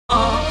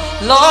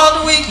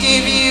Lord, we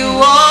give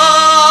you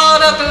all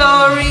the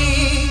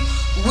glory.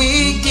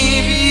 We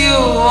give you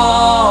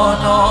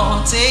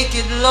honor. Take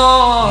it,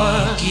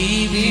 Lord.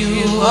 We give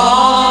you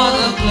all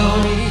the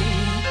glory.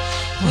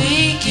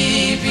 We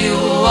give you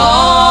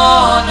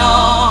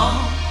honor.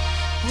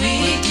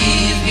 We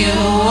give you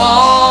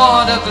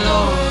all the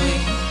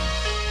glory.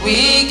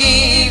 We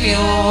give you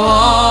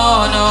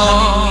honor.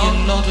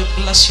 Hallelujah, Lord, we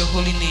bless your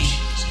holy name.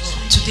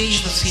 Today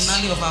is the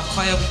finale of our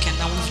choir weekend,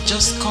 and we've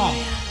just come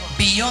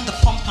beyond the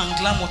pomp and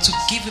glamour to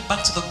give it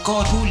back to the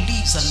God who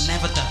lives and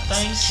never dies.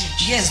 Thank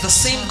you. Yes, the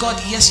same God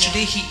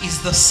yesterday, he is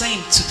the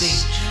same today.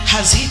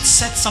 Has he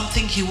said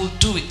something, he will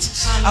do it.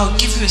 I'll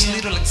give you a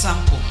little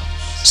example.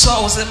 So I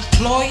was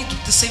employed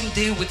the same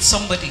day with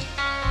somebody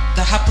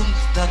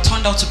that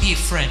turned out to be a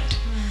friend.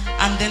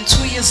 And then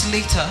 2 years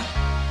later,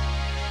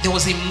 there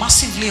was a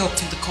massive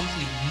layoff in the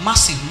company.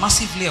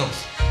 Massive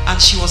layoff.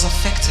 And she was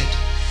affected.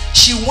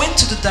 She went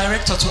to the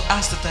director to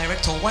ask the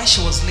director why she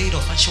was laid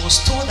off, and she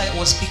was told that it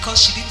was because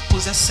she didn't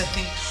possess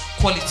certain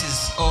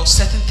qualities or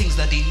certain things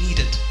that they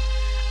needed.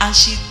 And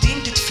she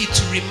deemed it fit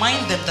to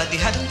remind them that they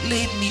hadn't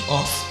laid me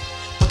off,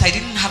 but I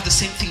didn't have the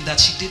same thing that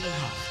she didn't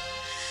have.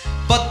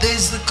 But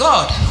there's the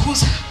God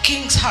whose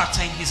king's heart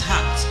are in his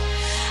hands.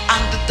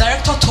 And the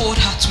director told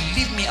her to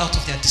leave me out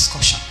of their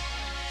discussion.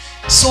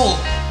 So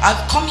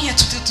I've come here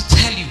today to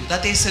tell you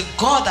that there's a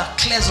God that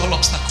clears all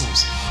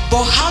obstacles.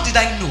 But how did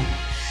I know?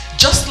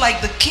 Just like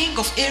the king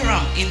of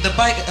Aram in the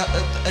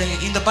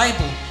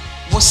Bible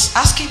was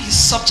asking his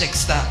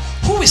subjects that,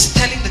 who is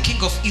telling the king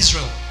of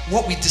Israel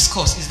what we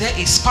discussed? Is there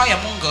a spy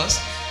among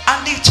us?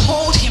 And they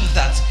told him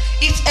that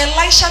it's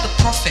Elisha the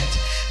prophet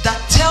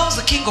that tells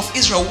the king of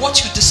Israel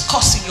what you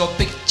discuss in your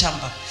big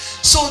chamber.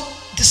 So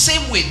the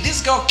same way,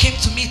 this girl came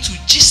to me to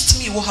gist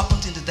me what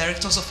happened in the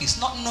director's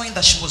office, not knowing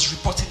that she was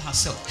reporting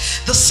herself.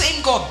 The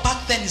same God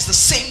back then is the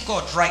same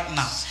God right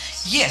now.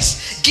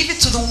 Yes, give it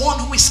to the one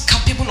who is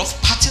capable of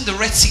parting the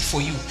Red Sea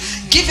for you.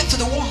 Give it to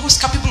the one who is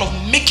capable of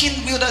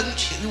making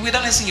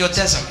wilderness in your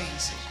desert.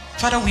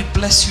 Father, we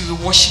bless you,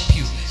 we worship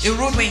you. A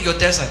roadway in your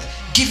desert,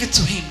 give it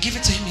to him. Give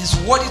it to him. He's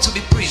worthy to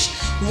be praised.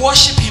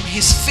 Worship him.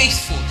 He's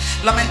faithful.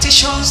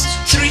 Lamentations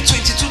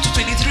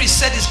 3:22-23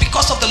 said it's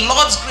because of the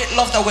Lord's great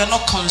love that we're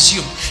not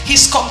consumed.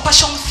 His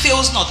compassion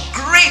fails not.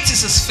 Great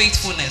is his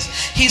faithfulness.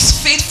 He's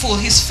faithful.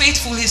 He's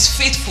faithful. He's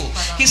faithful.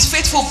 He's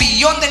faithful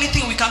beyond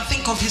anything we can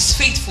think of. He's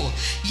faithful.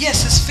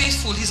 Yes, he's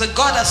faithful. He's a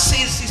God that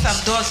says it and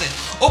does it.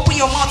 Open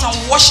your mouth and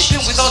worship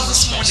him with us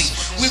this morning.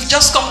 We've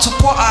just come to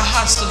pour our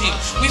hearts to him.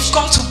 We've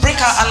come to break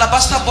our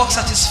alabaster box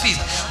at his feet.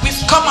 We've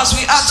come as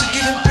we are to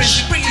give him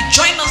praise. We bring you,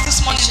 join us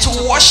this morning to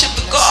worship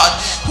the God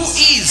who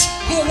is,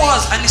 who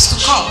was, and is to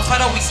come.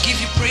 Father, we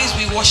give you praise.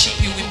 We worship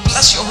you. We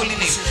bless your holy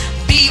name.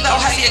 Be thou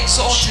highly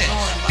exalted.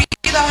 Be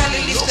thou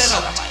highly lifted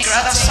up.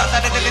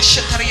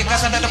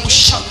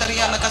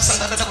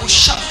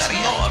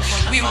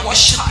 We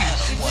worship you.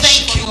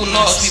 Thank you,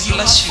 Lord. We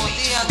bless you.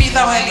 Be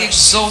thou highly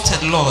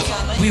exalted, Lord.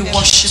 We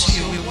worship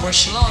you. We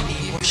worship you.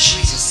 We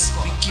worship you.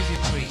 We give you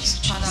praise.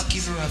 We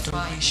give you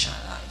adoration.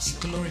 We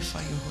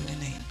glorify your holy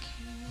name.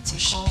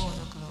 Take all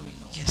the glory,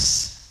 Lord. Yes.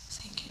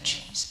 Thank you,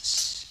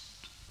 Jesus.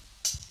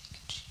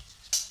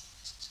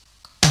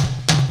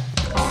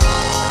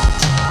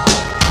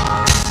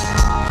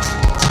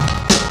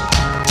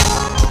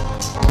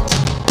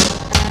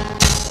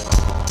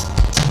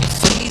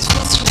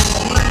 Faithful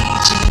through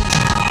ages.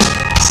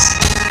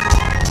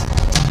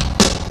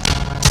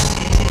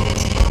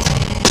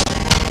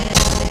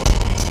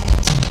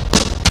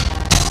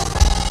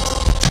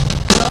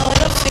 God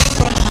of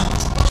Abraham,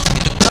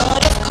 the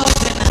God of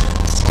covenant,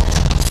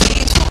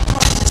 faithful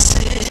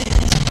promises.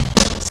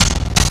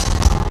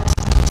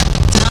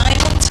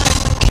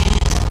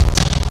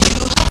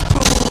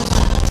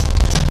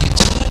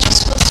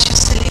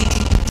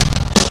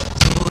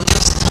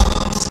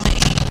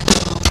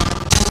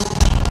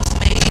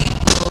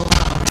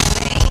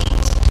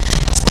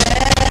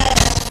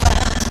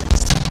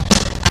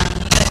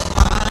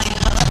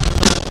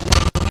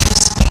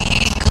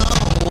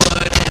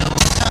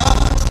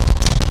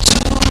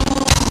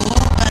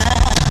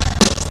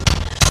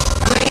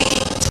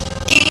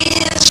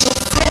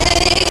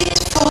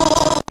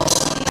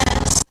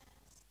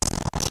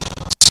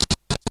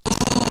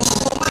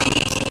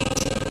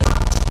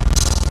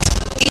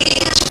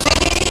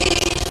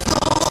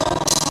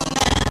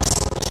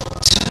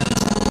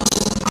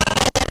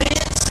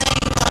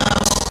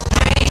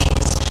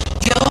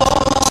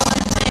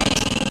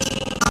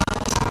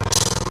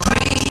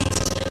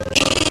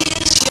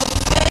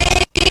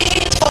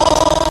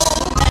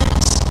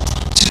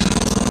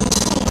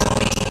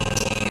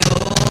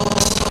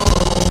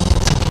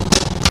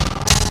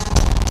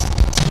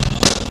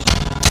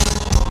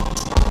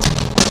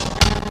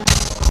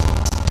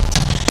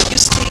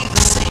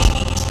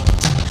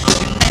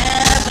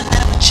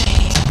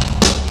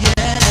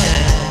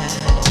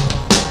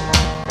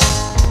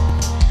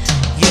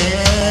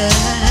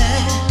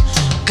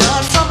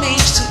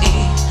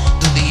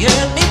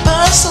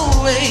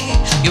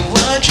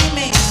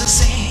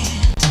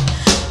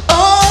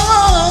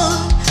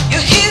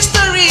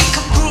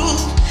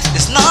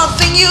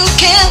 you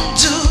can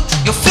do.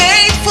 You're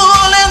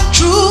faithful and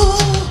true.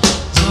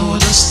 Though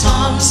the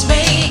storms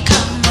may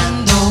come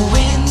and the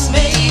winds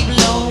may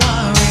blow, I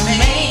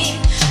remain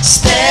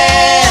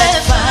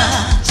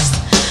steadfast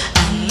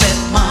and let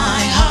my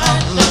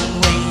heart learn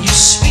when you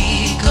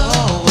speak a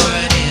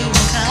word, it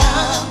will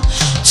come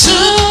to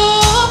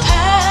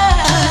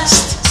pass.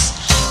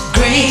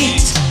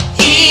 Great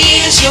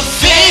is your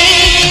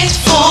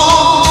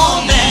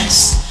faithfulness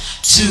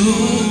to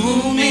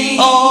me.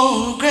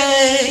 Oh,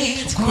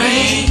 great,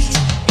 Great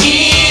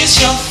is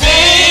your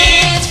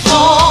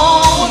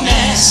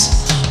faithfulness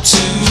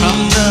to from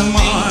the me.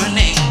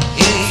 morning,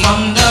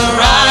 From the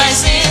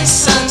rising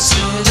sun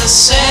to the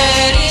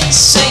setting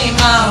same,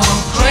 I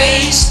will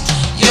praise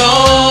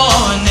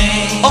your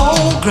name.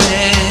 oh,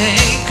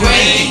 great,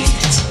 Great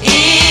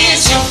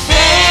is your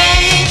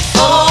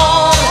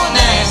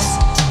faithfulness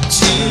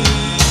to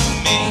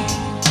me.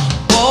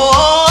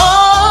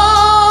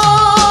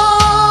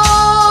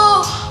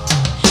 Oh,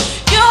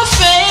 your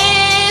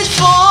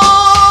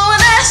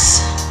faithfulness,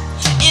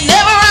 it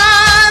never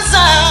runs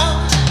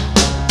out.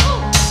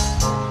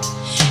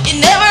 It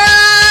never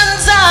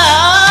runs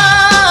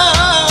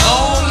out.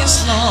 oh, yes,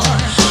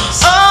 Lord.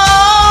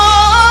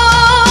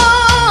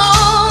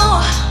 Oh,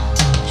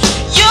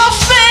 your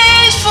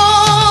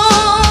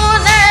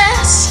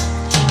faithfulness,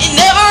 it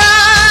never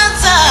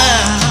runs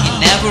out.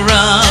 Never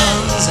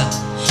runs,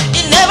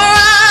 It never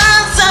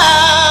runs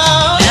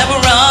out. never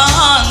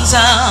runs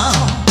out.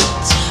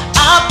 I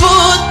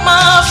put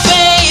my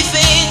faith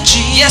in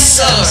Jesus. Yes,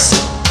 sir.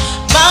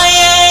 My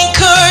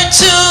anchor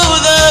to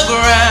the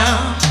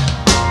ground,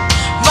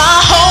 my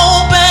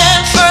hope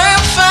and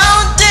firm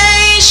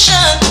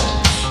foundation.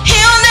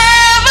 He'll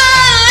never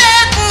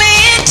let me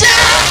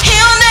down.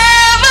 He'll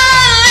never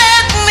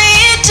let me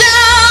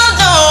down.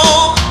 No,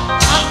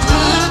 I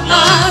put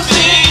my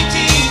faith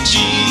in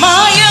Jesus.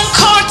 My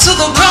anchor to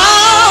the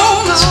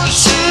ground.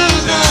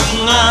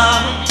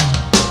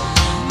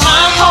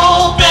 My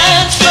hope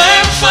and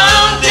firm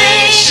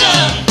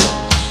foundation.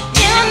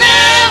 He'll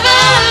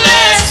never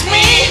let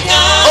me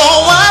down.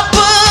 Oh, I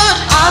put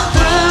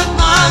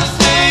my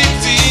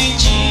faith in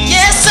Jesus.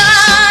 Yes, I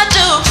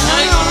do.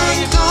 My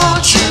anchor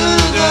to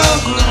the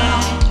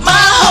ground.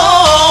 My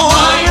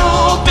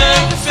hope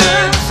and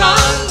firm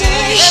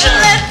foundation.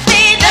 Never let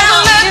me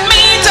down. Never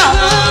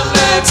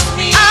let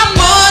me down. I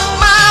put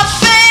my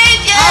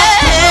faith, yeah. I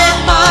put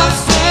my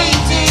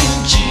faith in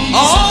Jesus.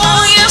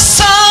 Oh, yes,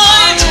 sir.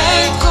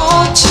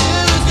 Anchor to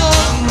the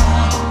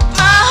ground.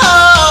 My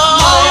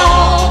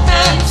hope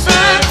and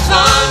firm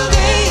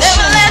foundation.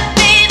 Never let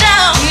me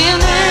down. He'll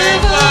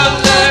never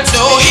let me down.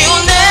 No,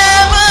 he'll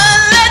never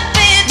let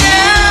me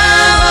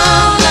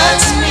down.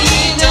 Let me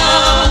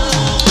down.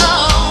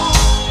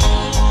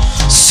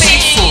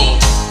 Faithful.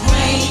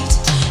 Great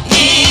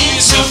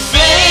is your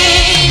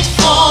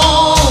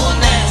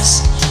faithfulness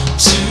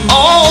to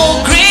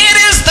Oh, great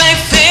is thy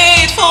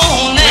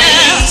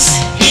faithfulness.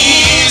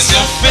 is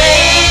your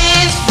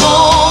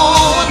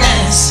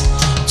faithfulness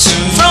to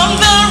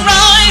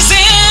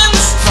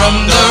From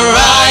the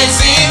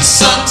rising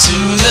sun to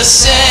the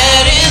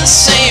setting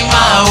same,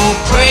 I will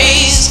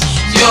praise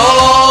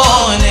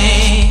your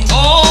name.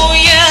 oh,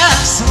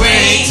 yes,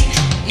 Great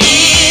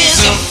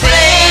is your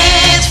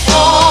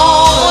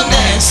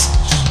faithfulness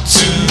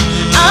to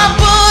I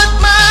put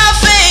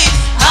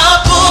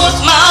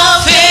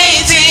my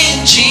faith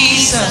in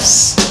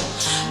Jesus.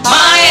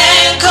 My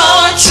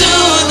anchor to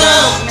the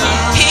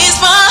He's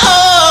my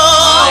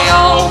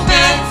hope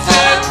and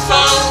firm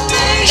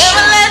foundation.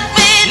 Never let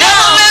me down.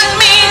 never let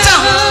me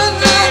down.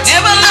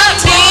 Never let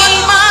me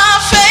My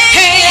faith,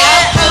 Hey, I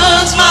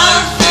put my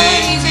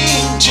faith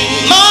in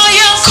Jesus. My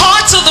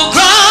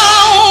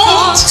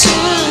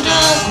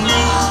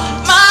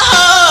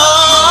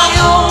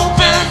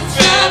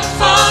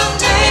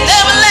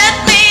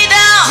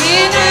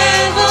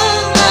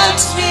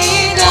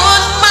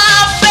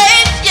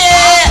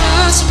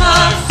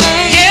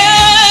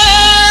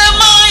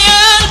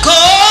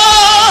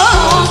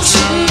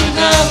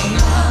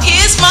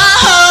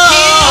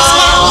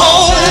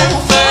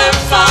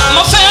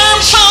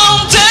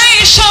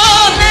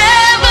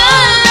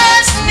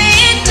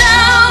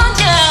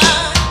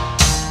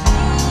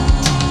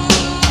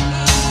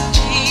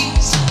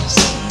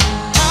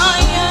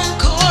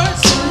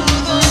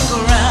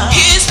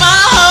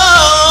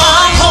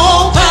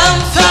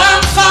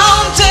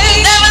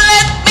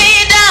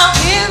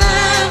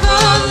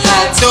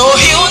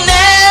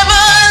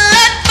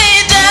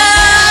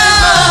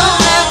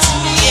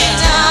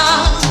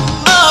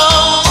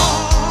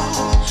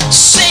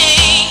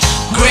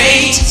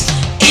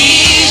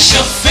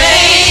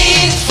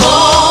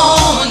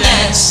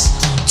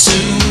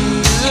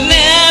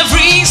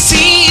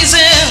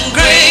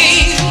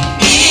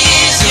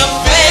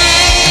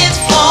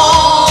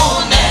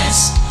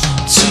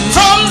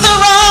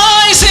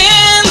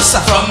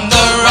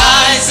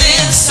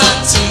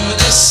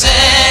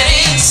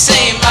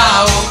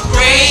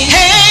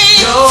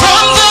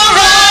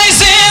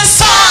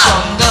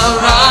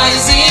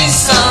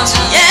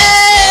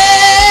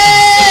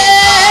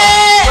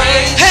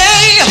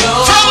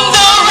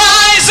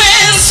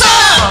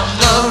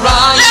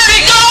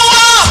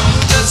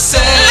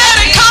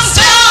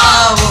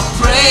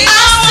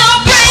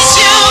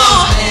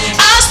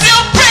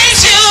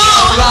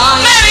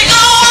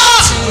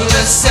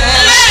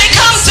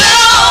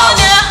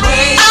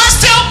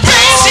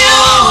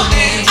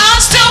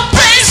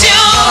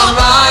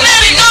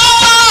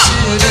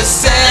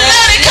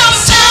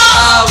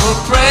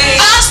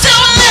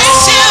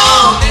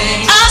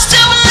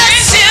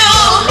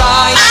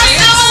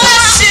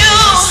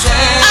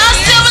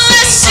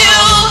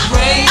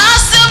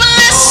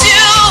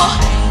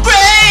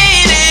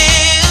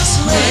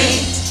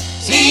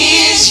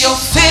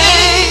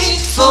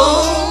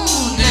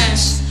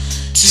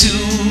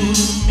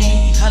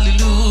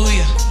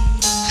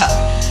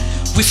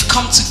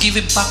give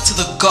it back to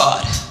the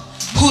God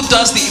who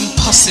does the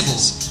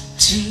impossible.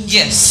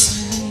 Yes.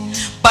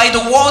 By the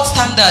world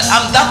standard,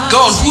 I'm that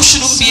girl who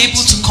shouldn't be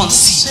able to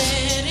conceive.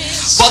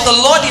 But the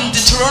Lord in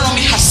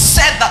Deuteronomy has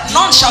said that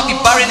none shall be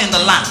barren in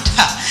the land.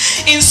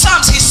 In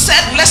Psalms, he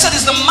said, blessed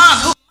is the man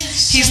who...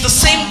 He's the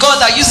same God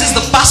that uses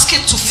the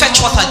basket to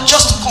fetch water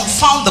just to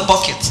confound the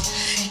bucket.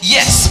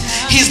 Yes,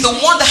 he's the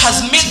one that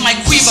has made my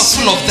quiver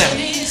full of them.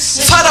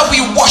 Father, we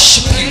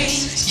worship you.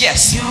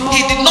 Yes,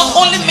 he did not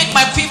only make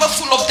my quiver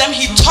full of them,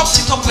 he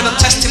topped it up with a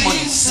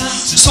testimony.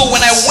 So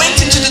when I went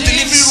into the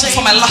delivery room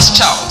for my last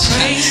child,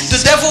 the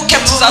devil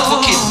kept his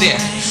advocate there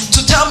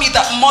to tell me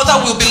that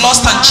mother will be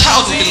lost and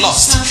child will be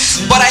lost.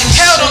 But I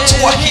held on to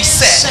what he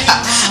said.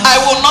 I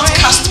will not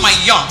cast my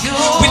young.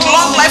 With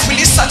long life will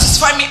he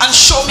satisfy me and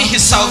show me his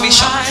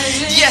salvation.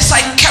 Yes,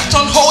 I kept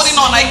on holding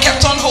on. I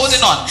kept on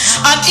holding on.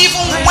 And even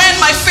when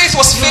my faith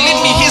was failing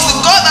me, he's the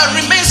God that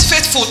remains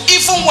faithful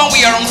even when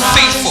we are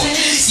unfaithful.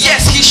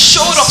 Yes, he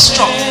showed up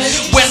strong.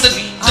 When the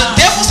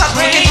devil's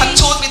advocate had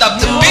told me that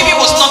the baby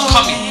was not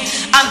coming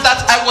and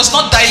that I was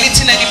not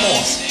dilating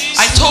anymore,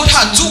 I told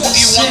her, do what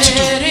you want to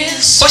do.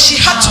 But she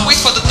had to wait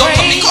for the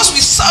doctor because we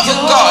serve a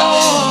God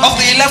of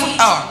the 11th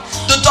hour.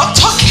 The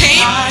doctor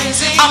came,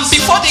 and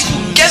before they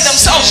could get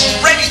themselves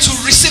ready to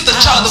receive the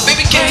child, the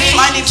baby came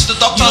flying into the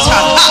doctor's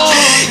hand.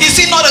 Is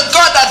he not a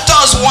God that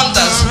does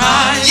wonders?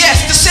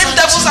 Yes, the same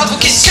devil's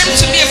advocate came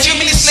to me a few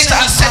minutes later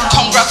and said,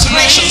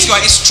 congratulations, you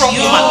are a strong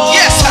woman.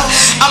 Yes,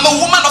 I'm a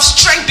woman of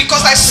strength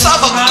because I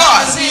serve a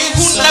God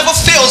who never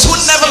fails, who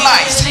never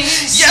lies.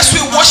 Yes, we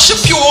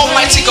worship you,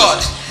 Almighty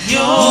God.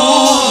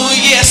 Oh,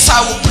 yes,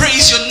 I will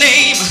praise your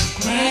name.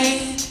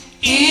 Great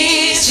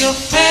is your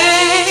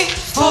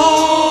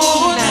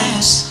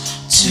faithfulness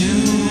to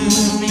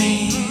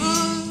me.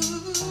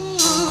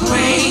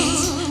 Great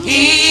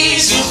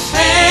is your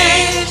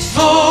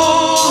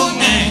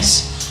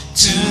faithfulness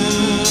to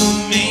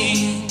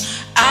me.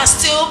 I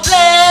still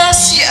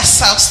bless you.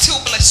 Yes, I'll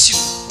still bless you.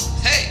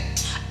 Hey,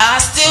 I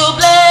still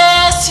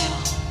bless you.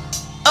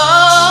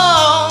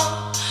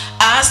 Oh,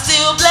 I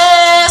still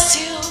bless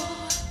you.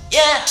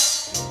 Yeah,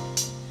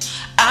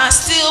 I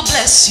still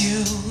bless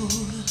you.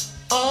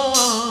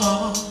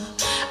 Oh,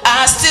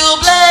 I still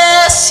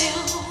bless you.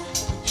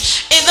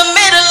 In the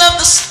middle of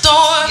the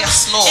storm,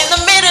 yes, Lord. In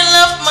the middle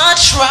of my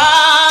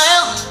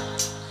trial,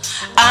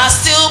 I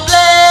still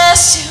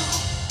bless you.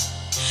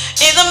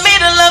 In the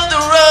middle of the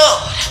road,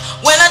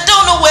 when I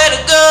don't know where to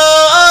go,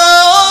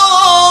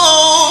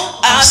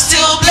 I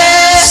still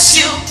bless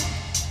you.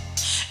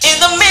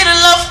 In the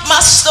middle of my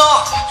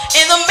storm,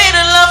 in the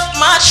middle of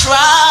my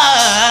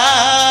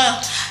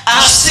trial,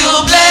 I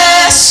still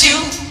bless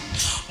you.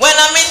 When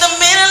I'm in the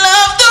middle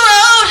of the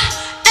road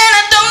and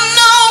I don't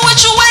know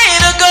which way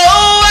to go,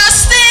 I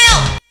still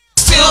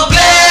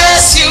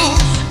bless you.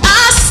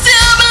 I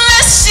still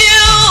bless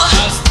you.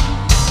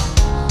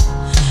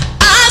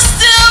 I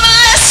still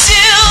bless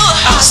you.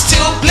 I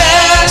still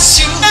bless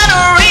you. Got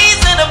a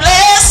reason to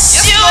bless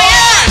Yes, you. Lord.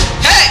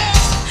 Yeah. Hey,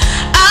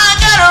 I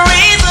got a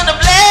reason to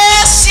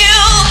bless you.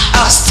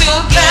 I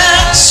still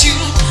bless you.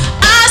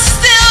 I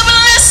still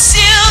bless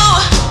you.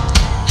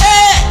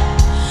 Hey,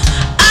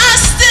 I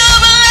still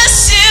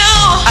bless you.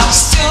 I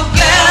still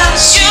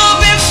bless you. You've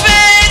been faithful.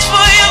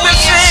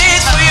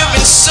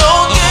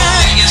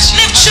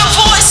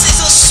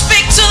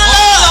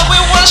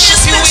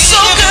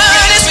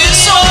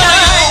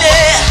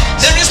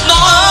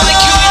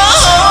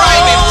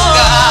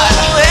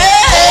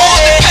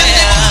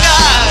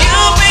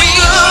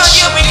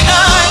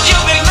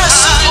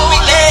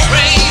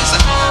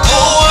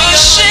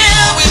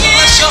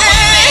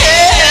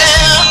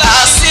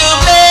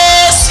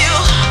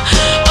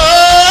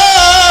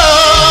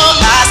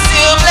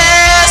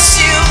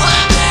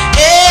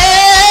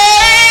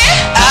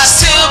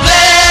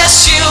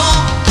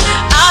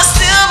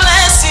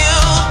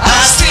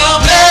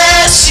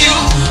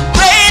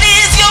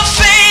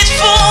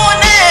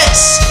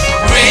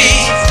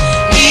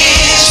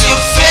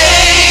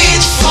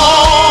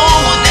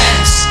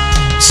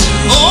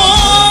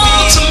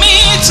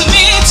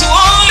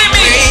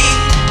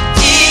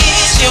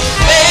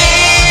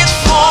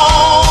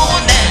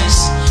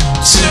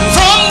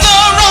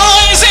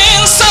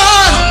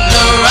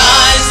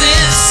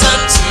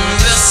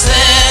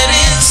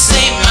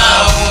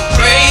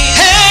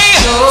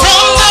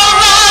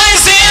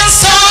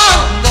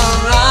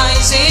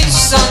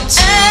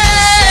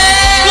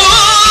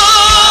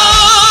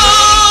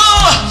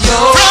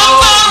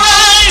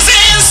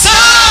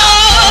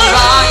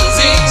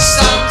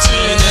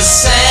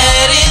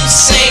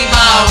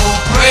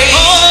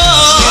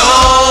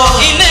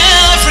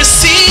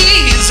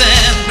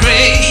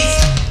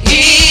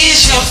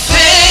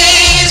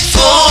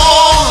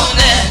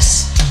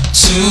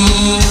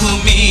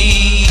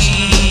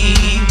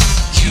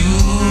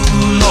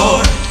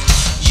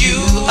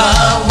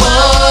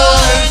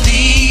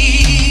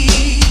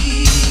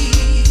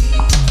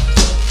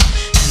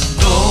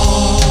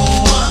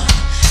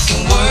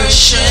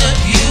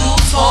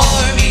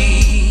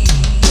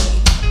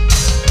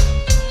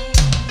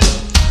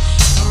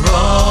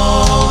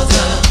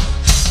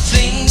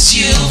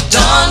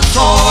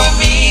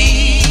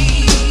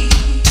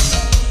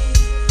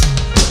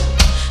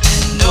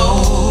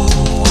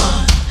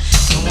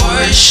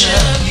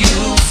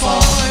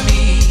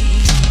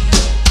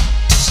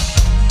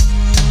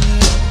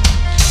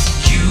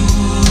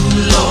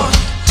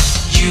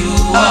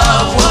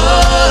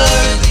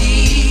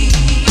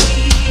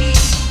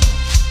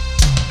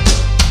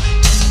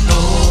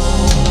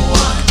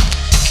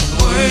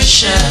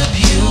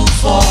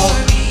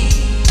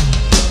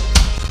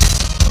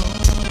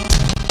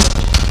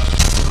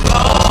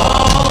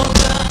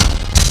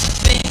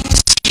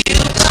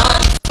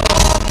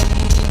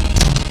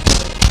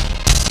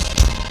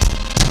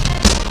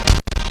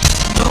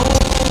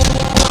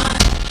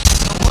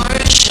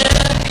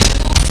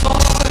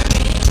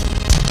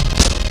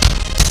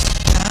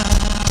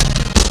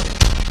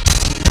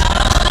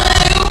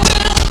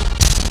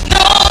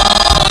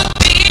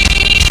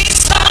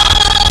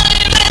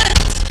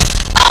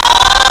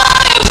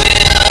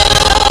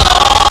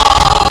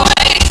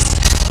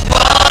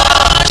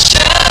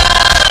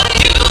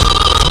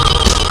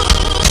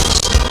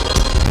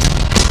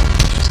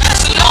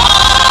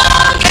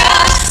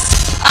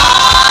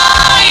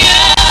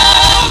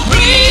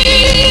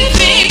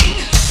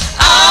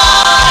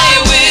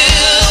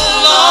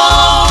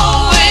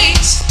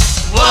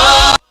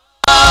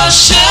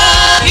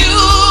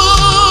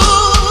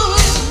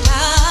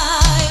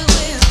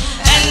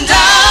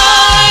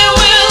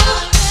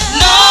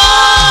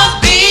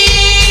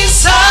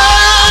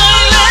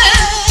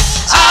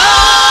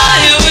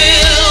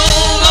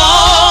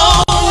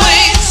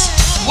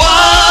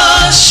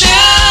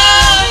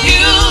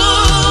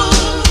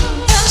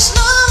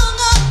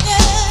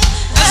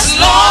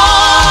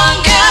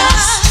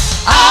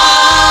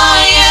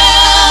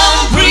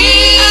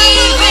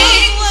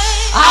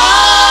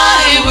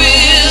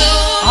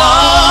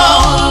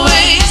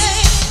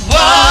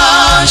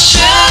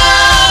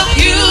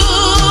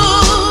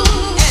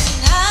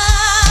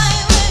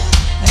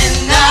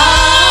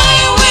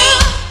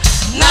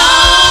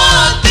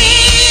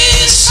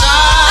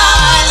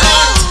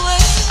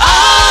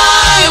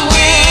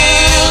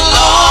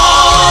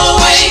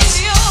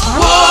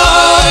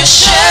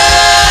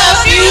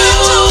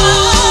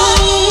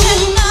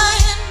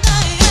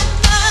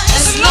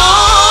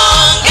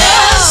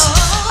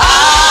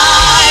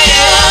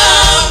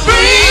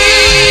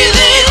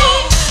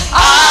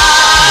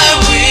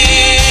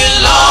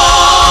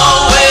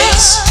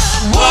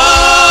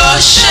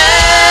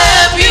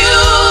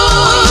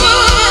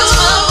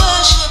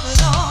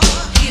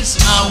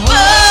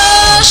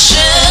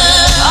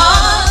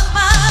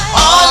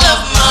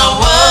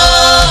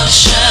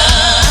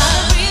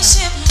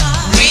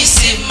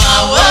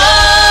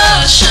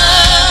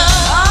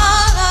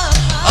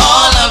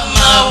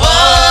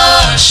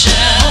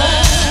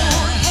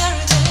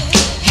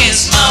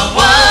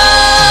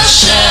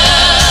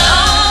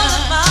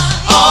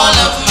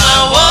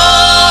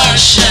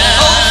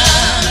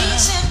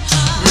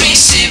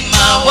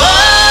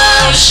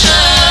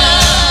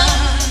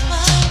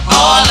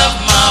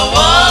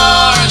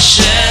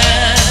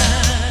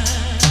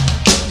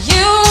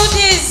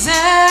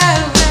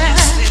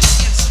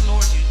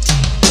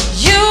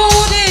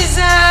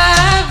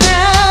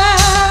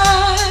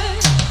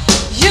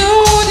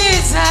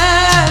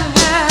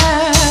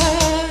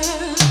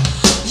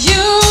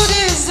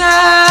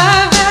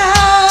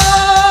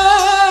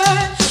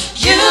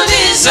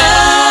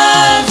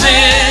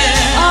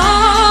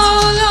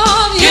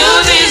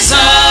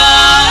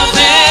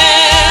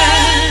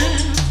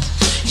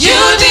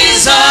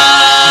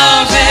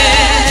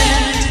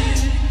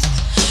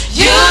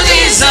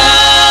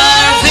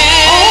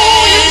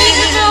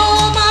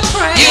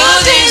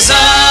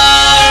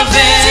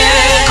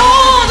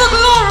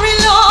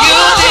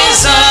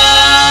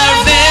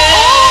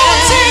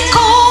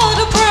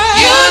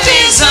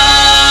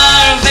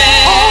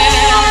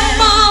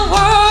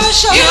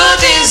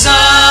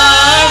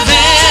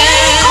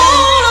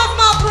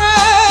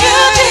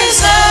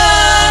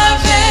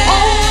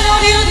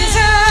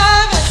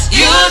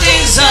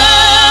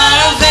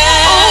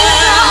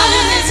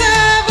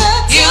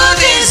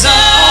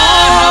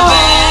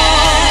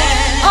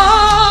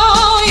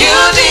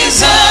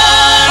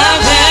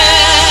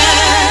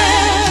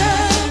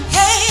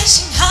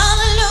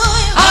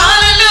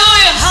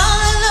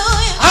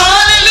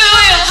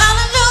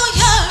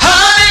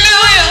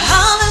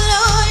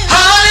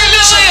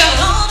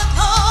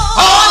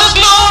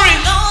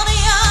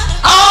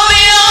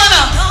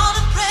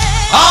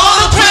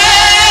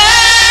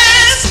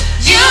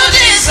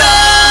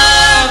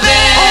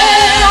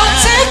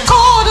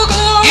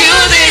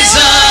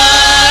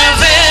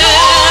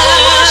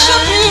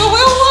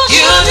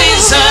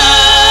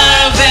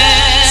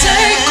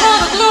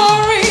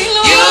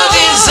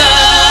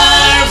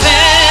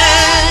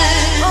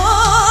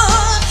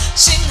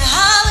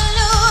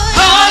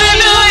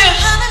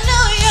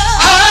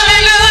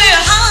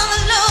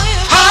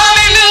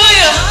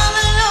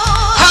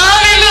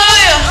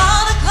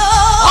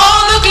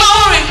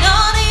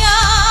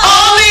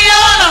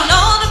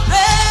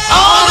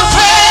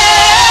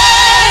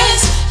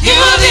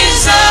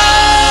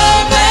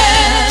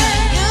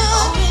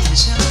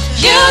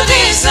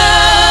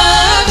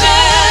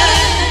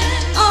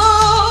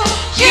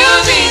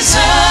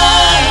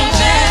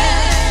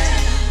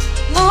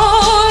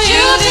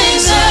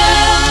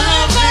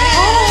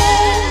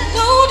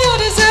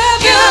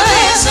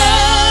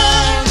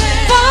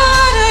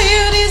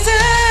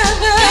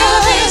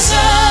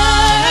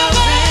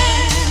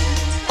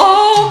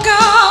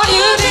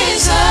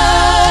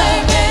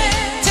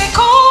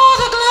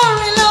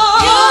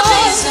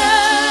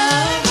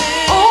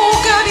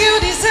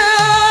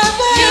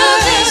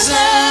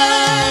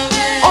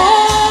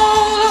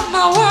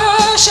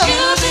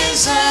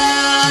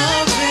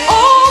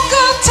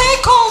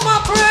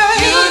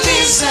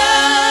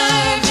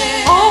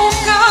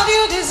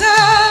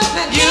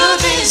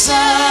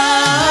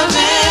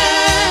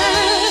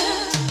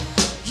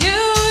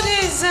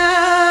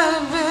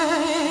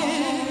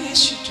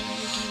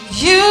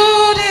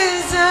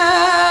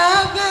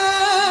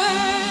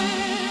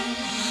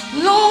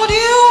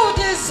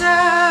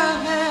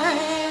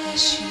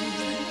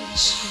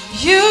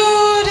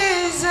 You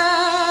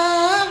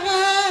deserve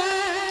it.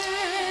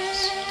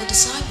 The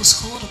disciples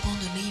called upon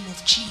the name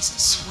of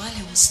Jesus while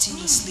he was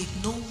still asleep.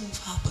 No move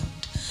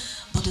happened.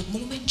 But the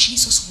moment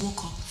Jesus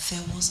woke up,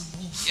 there was a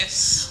move.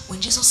 Yes. When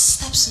Jesus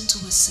steps into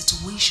a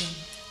situation,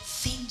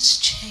 things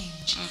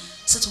change.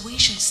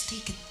 Situations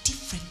take a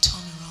different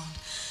turnaround.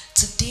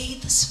 Today,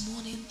 this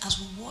morning, as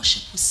we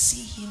worship, we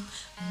see him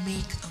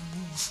make a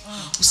move.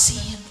 We see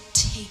him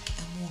take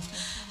a move.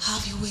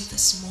 Have your way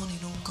this morning,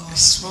 oh God.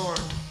 Yes, Lord.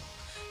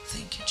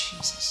 Thank you,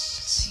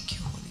 Jesus. Thank you,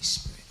 Holy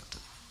Spirit of the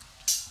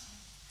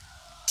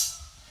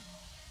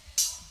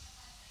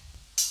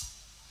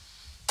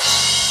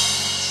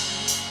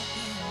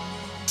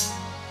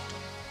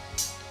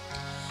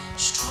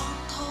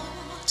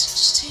strongholds have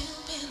still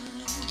been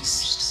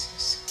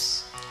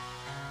loosed.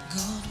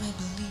 God, we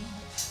believe.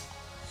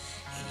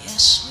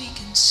 Yes, we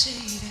can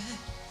say that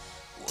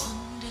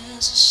wonders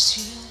are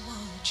still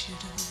what you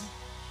do.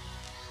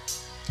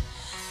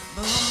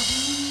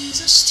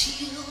 Bodies are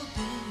still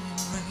being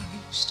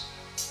raised.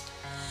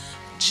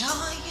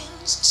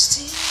 Giants are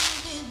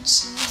still being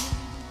slain.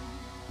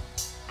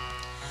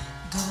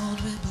 God,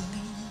 we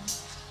believe.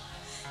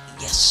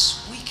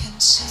 Yes, we can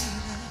say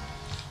that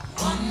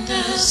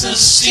Wonders are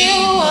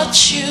still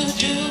what you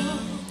do.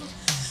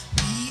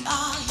 we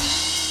are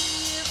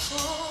here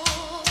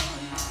for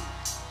you.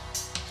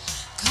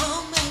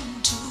 Come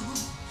and do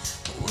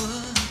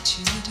what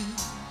you do.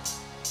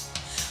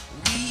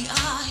 We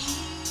are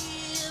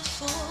here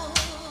for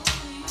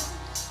you.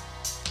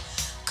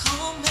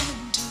 Come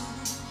and do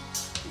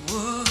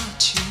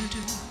what you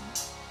do.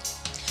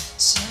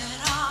 Set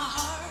our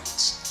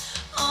hearts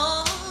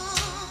on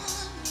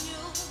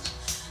you.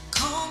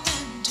 Come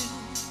and do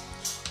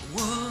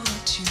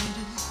what you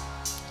do.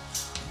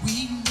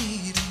 We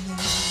need a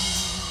move.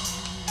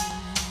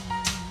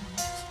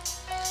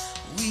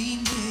 We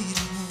need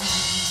a move.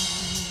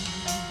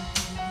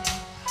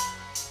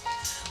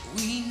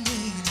 We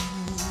need a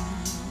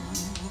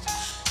move.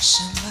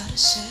 Somebody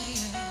say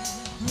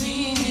it.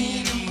 We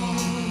need a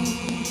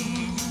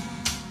move.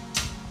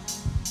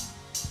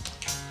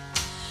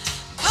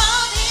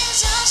 Bodies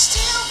are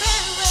still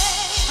being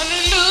raised.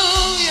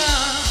 Hallelujah.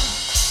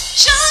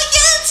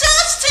 Giants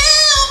are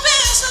still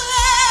being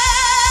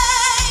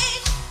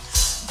slain.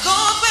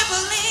 God, we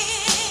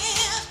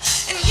believe,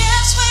 and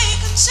yes, we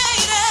can say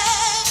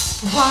that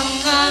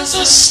Wonders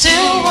are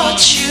still what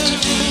you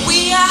do.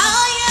 we are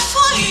here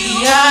for you.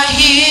 We are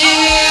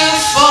here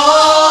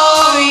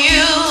for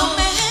you. Come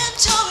and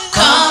do it, Lord.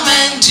 Come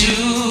and do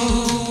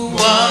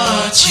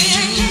what We're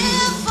you do.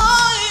 here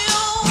for you.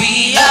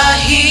 We are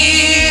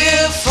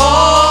here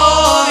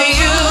for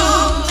you.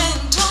 Come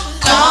and do it,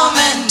 Lord. Come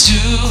and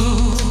do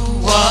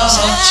what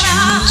Set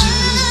our you do.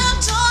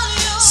 hands on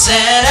you.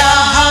 Set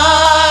our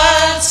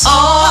hearts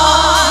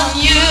on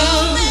you.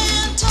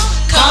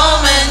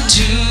 Come and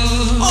do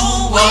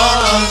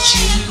what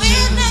you do.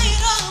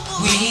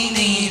 We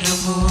need a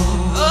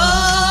move. Oh,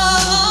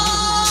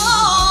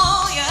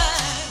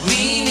 yeah. We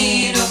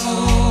need a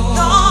move.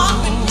 Lord,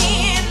 we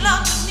need a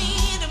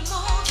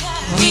move,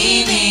 yeah. We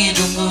need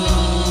a move.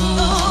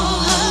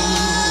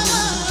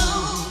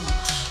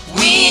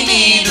 We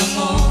need a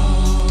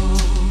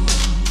move.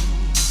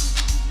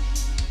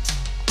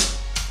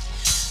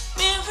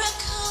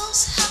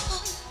 Miracles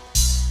happen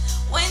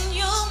when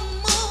you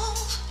move.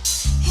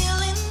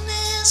 Healing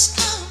is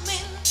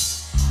coming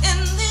in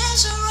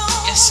this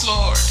room. Yes,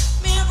 Lord.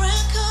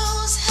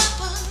 Miracles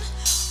happen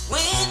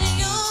when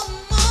you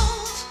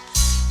move.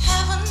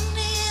 Heaven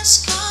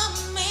is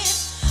coming.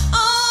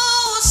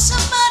 Oh,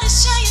 somebody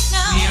say it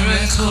now.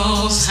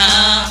 Miracles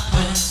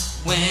happen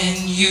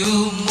when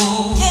you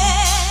move. Yeah.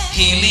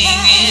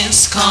 Healing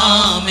is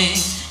coming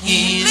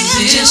in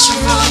Lift this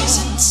your voice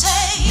room. and say,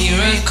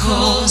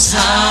 Miracles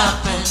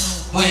happen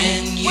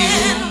when you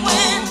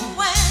move.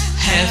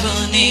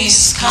 Heaven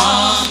is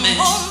coming.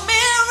 Oh,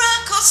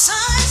 miracles,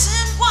 signs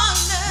and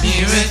wonders.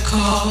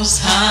 Miracles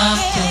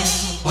happen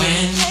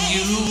when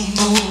you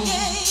move.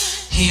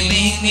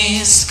 Healing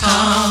is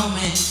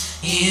coming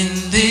in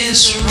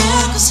this room.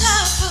 Miracles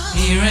happen.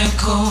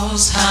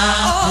 Miracles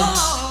happen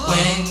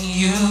when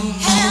you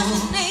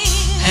move.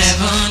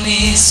 Heaven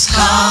is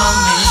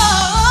coming.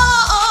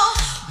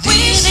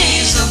 This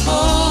is a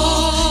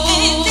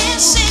move.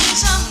 This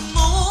is a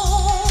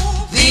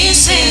move.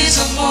 This is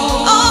a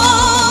move.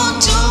 Oh,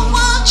 do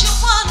what you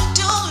want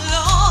to do,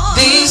 Lord.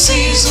 This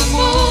is a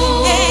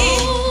move. Hey,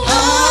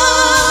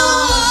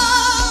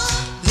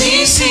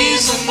 This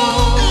is a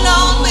move.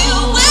 Lord,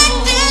 we're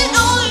waiting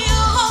on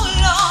you,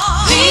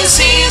 Lord. This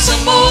is a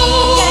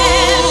move.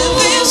 Yeah,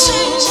 this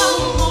is a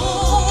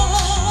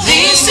move.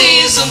 This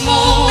is a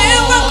move.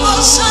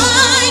 Miracles,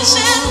 signs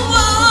and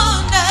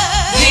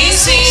wonders.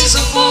 This is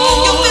a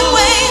move. You've been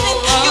waiting,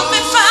 you've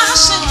been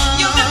fasting,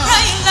 you've been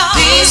praying, Lord.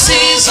 This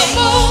is a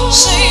move.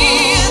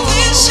 Say,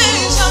 this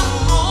is a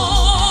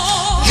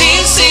move.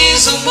 This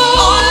is a Oh, move.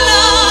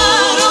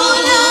 Lord,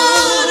 oh,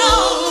 Lord,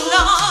 oh,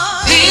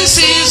 Lord. This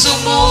is a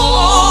Oh,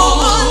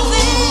 move.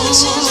 this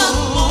is a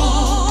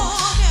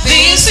move.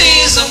 This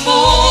is a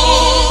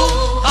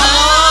move.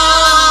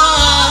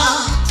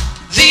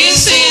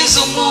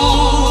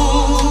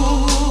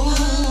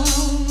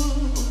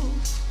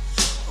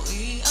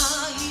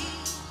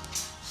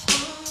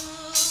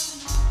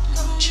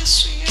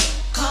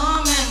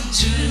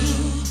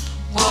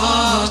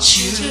 what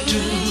you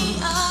do.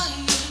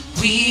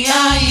 We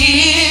are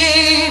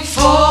here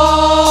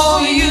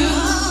for you.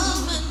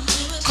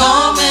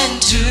 Come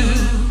and do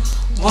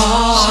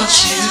what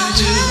you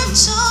do.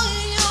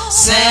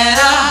 Set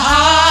our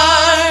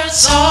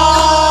hearts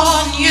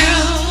on you.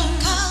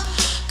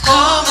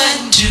 Come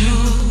and do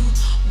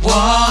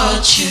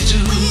what you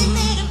do.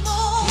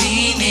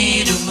 We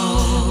need a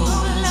move.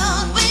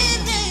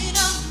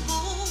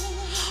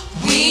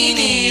 We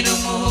need a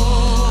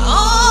move.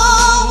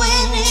 Oh, we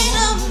need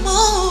a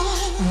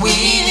move. We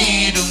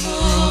need a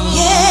move.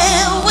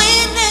 Yeah, we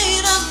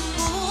need a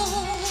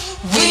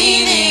move.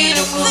 We need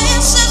a move.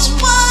 This is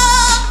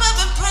what we've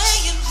been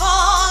praying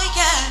for,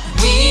 yeah.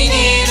 We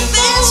need a move.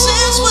 This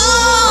is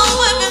what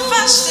we've been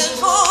fasting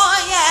for,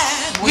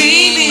 yeah.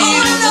 We need a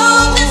oh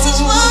Lord, move. this is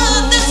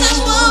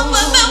what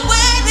we've been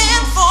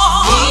waiting for.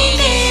 We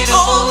need a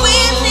oh, move. we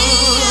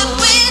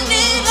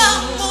need a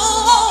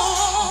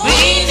move.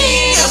 We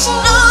need a Yes,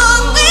 move.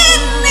 Lord, we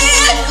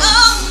need a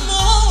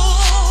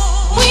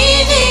move. We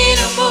need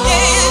a move.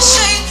 Yeah,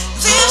 say,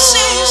 this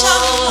is a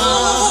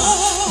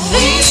move.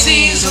 This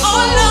is a Oh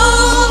move.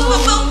 Lord,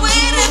 we've been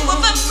waiting,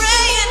 we've been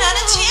praying, and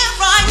it's here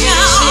right This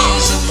now.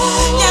 is a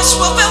move. Yes,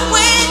 we've been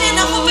waiting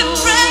and we've been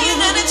praying,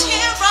 and it's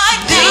here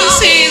right now. This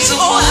is a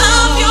Oh,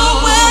 have your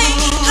way,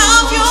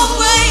 have your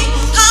way,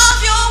 have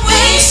your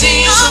way, This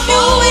is a have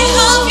your way, move.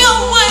 have your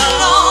way,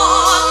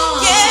 Lord.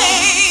 Yeah.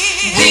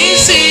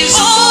 This is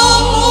a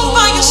move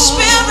by your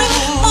spirit,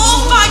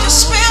 move by your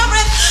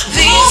spirit,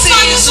 This move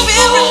by your is a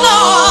spirit, move.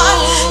 Lord.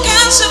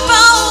 Cancer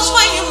bows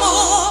when you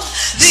move.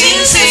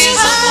 This Sickness is a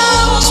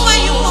bows move. when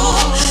you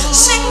move.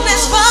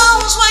 Sickness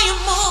bows when you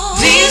move.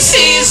 This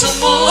is a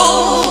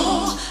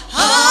move.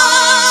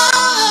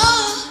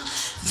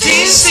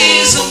 This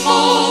is a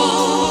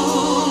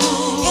move.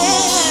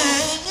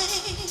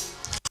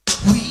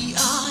 We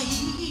are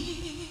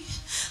here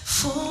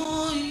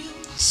for you.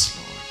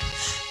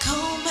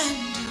 Come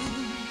and do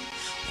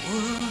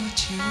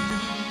what you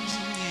do.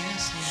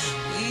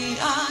 We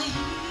are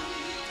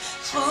here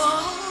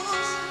for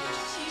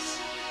you.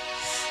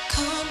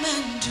 Come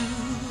and do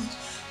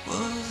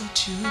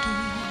what you do.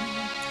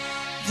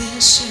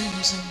 This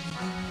is a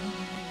move.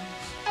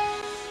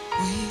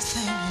 We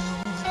thank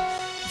you, Lord.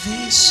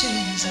 This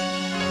is a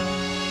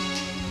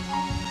move.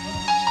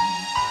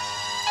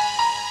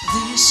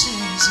 This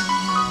is a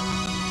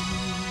move.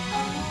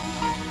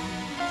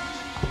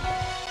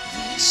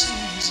 This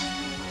is a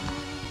move.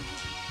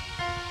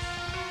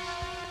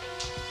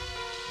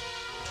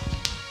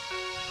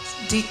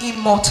 The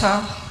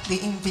immortal,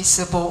 the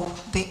invisible,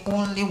 the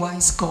only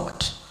wise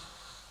God.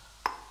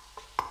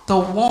 The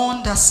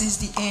one that sees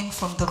the end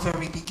from the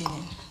very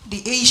beginning.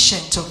 The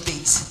ancient of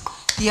days.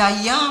 The I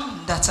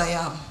am that I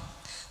am.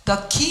 The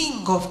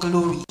King of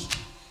glory.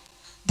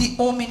 The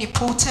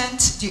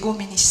omnipotent, the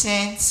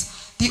omniscient,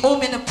 the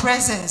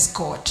omnipresence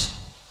God.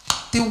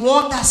 The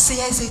one that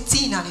says a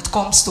thing and it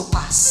comes to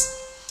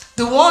pass.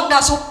 The one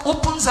that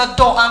opens a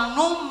door and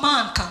no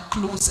man can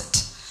close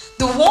it.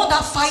 The one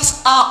that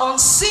fights our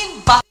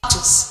unseen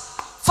battles.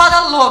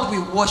 Father, Lord, we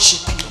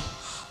worship you.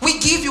 We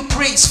give you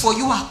praise, for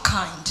you are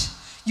kind.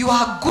 You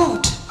are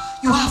good.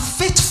 You are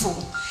faithful.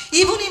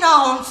 Even in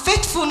our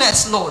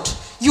unfaithfulness, Lord,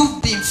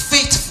 you've been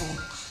faithful.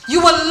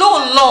 You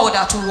alone, Lord,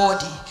 are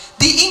worthy.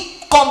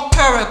 The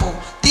incomparable,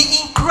 the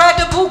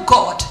incredible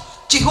God.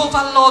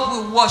 Jehovah, Lord,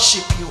 we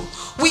worship you.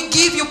 We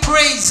give you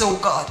praise, oh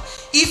God.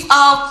 If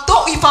our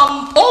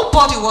whole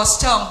body was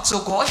tongues,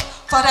 oh God,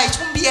 Father, it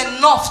won't be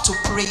enough to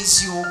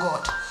praise you, oh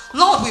God.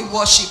 Lord, we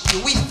worship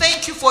you. We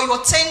thank you for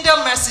your tender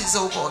mercies,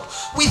 oh God.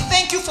 We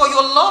thank you for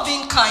your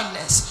loving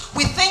kindness.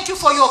 We thank you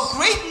for your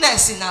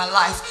greatness in our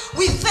life.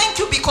 We thank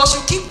you because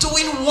you keep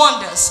doing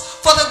wonders.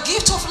 For the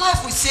gift of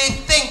life, we say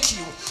thank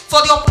you.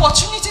 For the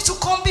opportunity to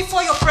come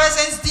before your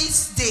presence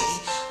this day,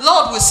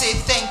 Lord, we say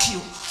thank you.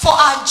 For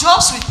our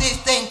jobs, we say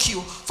thank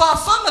you. For our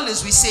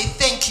families, we say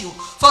thank you.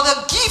 For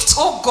the gift,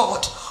 oh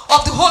God,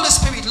 of the Holy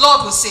Spirit,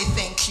 Lord, we say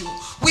thank you.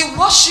 We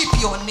worship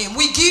your name.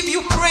 We give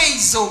you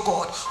praise, oh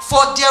God,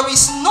 for there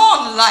is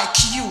none like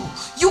you.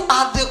 You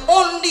are the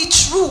only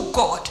true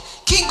God.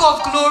 King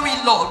of glory,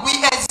 Lord, we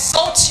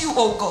exalt you,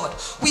 oh God.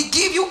 We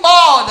give you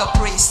all the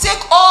praise.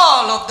 Take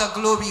all of the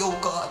glory, oh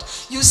God.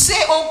 You say,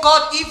 oh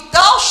God, if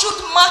thou should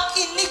mark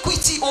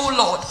iniquity, oh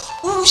Lord,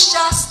 who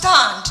shall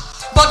stand?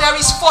 But there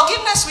is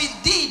forgiveness with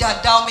thee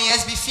that thou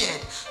mayest be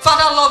feared.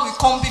 Father, Lord, we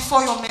come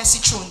before your mercy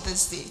throne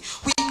this day.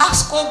 We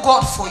ask, oh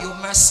God, for your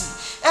mercy.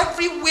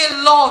 Everywhere,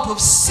 Lord, we've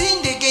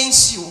sinned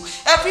against you.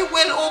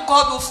 Everywhere, oh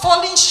God, we've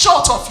fallen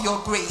short of your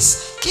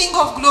grace. King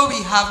of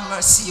glory, have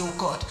mercy, oh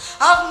God.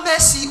 Have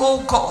mercy,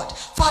 oh God.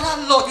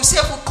 Father, Lord, you say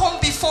if we come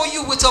before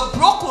you with a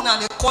broken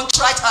and a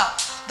contrite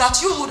heart,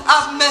 that you would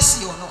have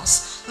mercy on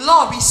us.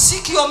 Lord, we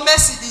seek your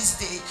mercy this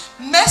day.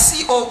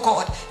 Mercy, oh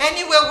God.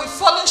 Anywhere we've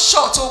fallen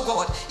short, oh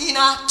God, in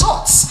our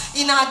thoughts,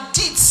 in our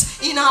deeds,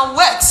 in our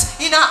words,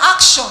 in our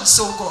actions,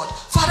 oh God.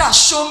 Father,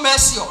 show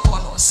mercy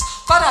upon us.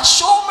 Father,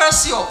 show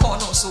mercy upon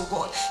us, oh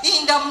God,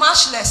 in the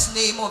matchless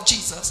name of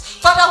Jesus.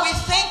 Father, we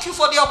thank you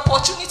for the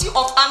opportunity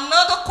of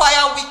another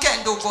choir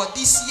weekend, oh God,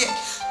 this year.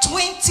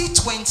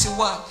 2021.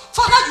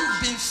 Father,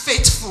 you've been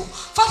faithful.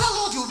 Father,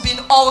 Lord, you've been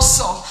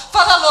awesome.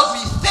 Father, Lord,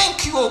 we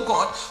thank you, oh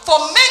God. For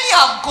many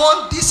have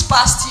gone this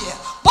past year,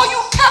 but you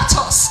kept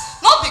us.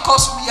 Not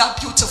because we are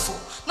beautiful,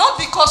 not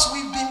because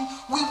we've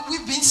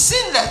been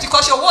sinless,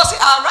 because your word says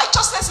our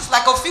righteousness is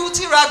like a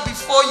filthy rag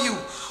before you,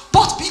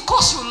 but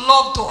because you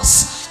loved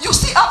us, you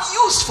still have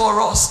used for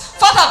us.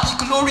 Father, be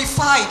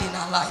glorified in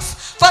our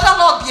life. Father,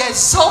 Lord, be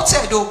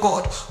exalted, oh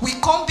God. We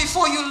come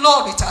before you,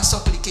 Lord, with our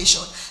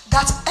supplication,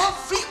 that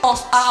every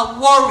of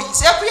our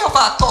worries, every of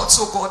our thoughts,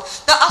 oh God,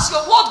 that as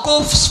your word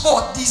goes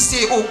forth this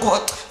day, oh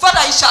God,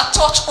 Father, it shall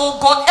touch,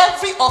 oh God,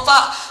 every of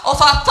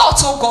our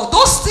thoughts, oh God,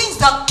 those things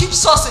that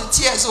keeps us in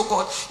tears, oh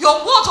God. Your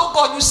word, oh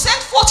God, you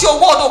send forth your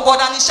word, oh God,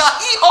 and it shall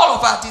heal all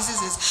of our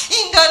diseases.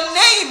 In the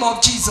name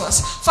of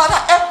Jesus. Father,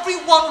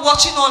 everyone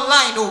watching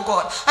online, oh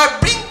God, I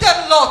bring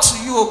them, Lord, to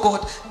you, oh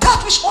God.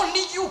 That which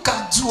only you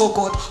can do, oh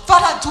God.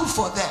 Father, do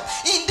for them.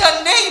 In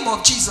the name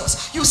of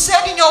Jesus. You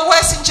said in your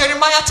words in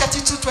Jeremiah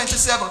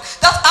 32:27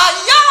 that I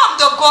am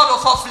the God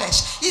of all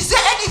flesh. Is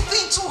there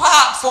anything too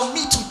hard for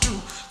me to do?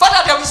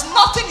 Father, there is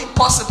nothing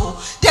impossible.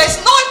 There is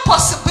no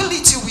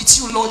impossibility with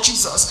you, Lord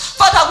Jesus.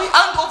 Father, we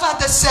hand over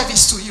the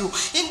service to you.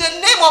 In the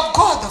name of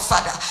God the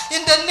Father,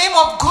 in the name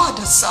of God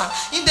the Son,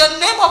 in the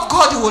name of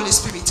God the Holy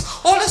Spirit.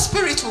 Holy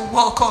Spirit will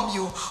welcome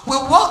you. We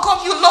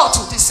welcome you, Lord,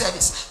 to this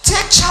service.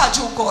 Take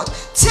charge, oh God.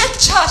 Take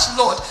charge,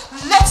 Lord.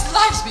 Let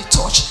lives be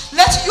touched.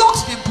 Let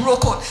yokes be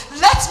broken.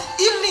 Let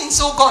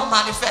healings, oh God,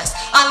 manifest.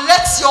 And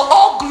let your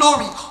all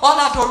glory, all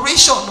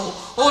adoration,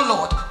 oh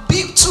Lord,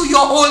 be to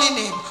your holy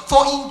name.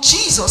 For in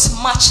Jesus'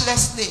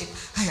 matchless name,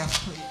 I have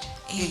prayed.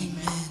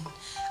 Amen.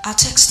 Our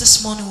text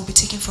this morning will be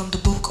taken from the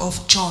book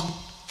of John.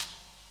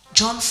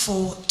 John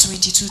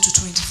 4:22 to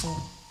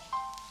 24.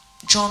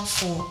 John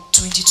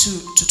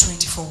 4:22 to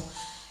 24.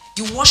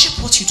 You worship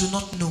what you do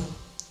not know.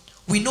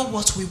 We know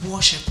what we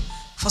worship,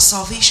 for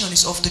salvation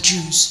is of the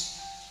Jews.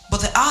 But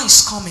the hour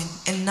is coming,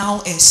 and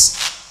now is,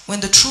 when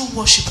the true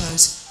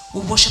worshippers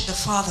will worship the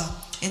Father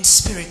in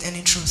spirit and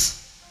in truth.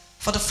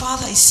 For the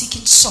Father is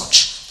seeking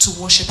such to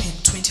worship him.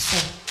 24.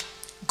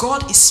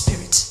 God is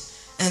spirit,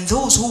 and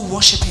those who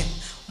worship him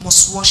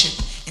must worship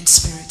in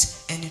spirit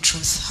and in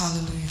truth.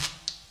 Hallelujah.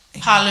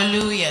 Amen.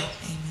 Hallelujah.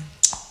 Amen.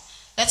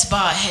 Let's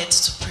bow our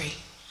heads to pray.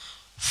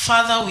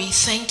 Father, we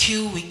thank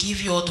you. We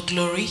give you all the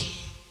glory.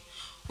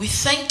 We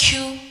thank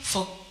you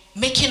for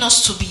making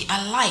us to be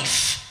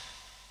alive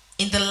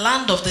in the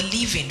land of the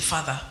living,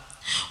 Father.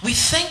 We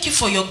thank you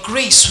for your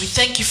grace. We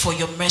thank you for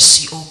your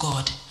mercy, oh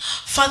God.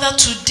 Father,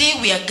 today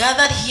we are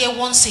gathered here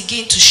once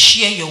again to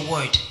share your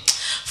word.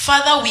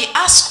 Father, we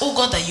ask, oh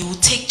God, that you will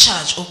take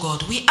charge, oh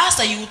God. We ask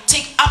that you will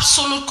take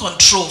absolute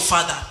control,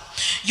 Father.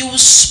 You will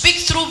speak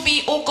through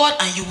me, oh God,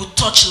 and you will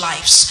touch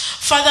lives.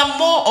 Father,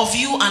 more of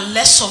you and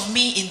less of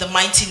me in the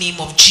mighty name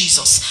of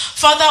Jesus.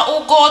 Father,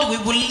 oh God, we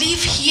will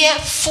live here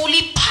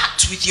fully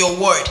packed with your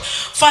word.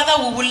 Father,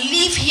 we will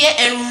live here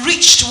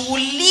enriched. We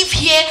will live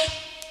here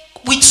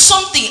with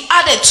something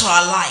added to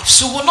our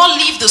lives. We will not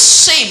live the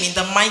same in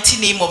the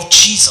mighty name of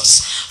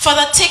Jesus.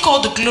 Father, take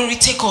all the glory,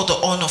 take all the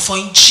honor. For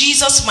in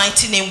Jesus'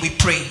 mighty name we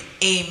pray.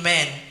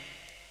 Amen.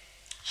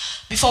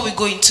 Before we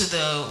go into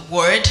the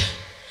word,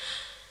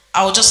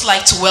 I would just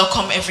like to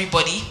welcome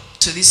everybody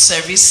to this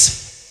service.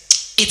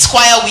 It's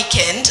choir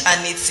weekend,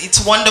 and it's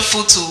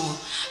wonderful to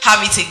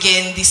have it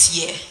again this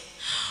year.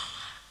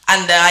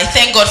 And I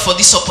thank God for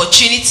this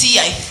opportunity.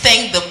 I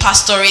thank the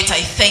pastorate.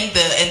 I thank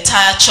the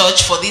entire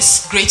church for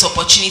this great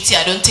opportunity.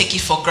 I don't take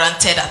it for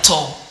granted at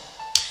all.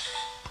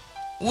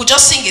 We'll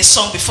just sing a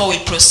song before we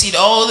proceed.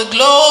 All the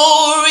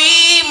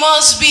glory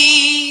must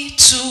be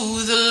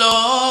to the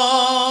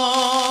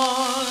Lord,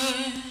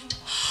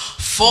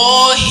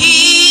 for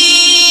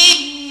he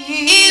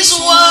is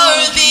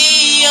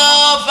worthy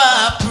of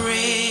our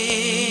praise.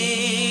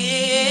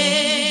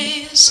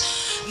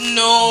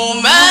 No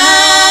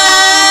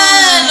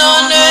man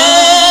on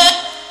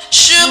earth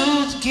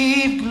should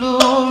Give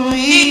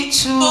glory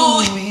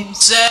to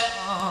himself.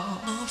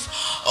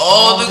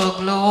 All the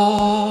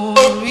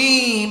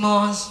glory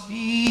must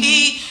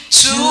be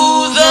to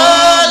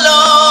the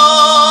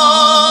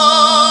Lord.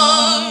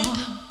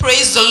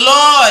 Praise the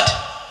Lord.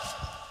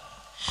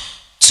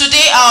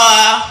 Today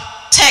our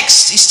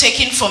text is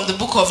taken from the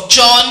book of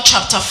John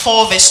chapter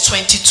 4 verse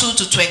 22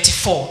 to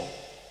 24.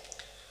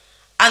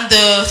 And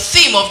the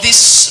theme of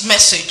this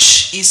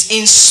message is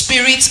in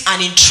spirit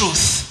and in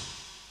truth.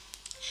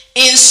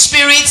 In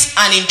spirit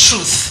and in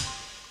truth.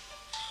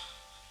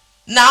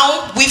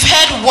 Now, we've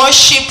heard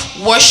worship,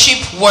 worship,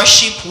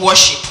 worship,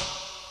 worship.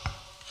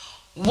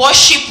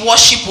 Worship,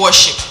 worship,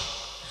 worship.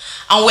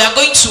 And we are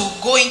going to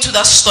go into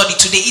that study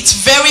today. It's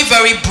very,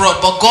 very broad,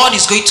 but God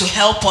is going to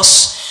help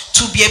us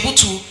to be able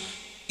to,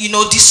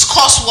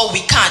 discuss what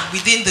we can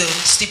within the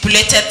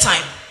stipulated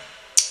time.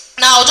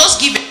 Now, I'll just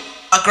give a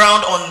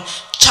background on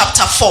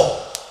chapter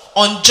 4,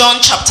 on John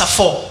chapter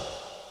 4.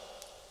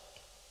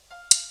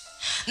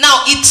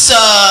 Now, it's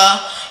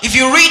if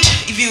you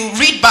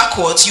read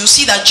backwards, you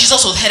see that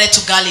Jesus was headed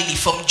to Galilee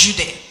from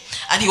Judea,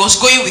 and he was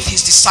going with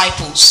his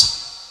disciples.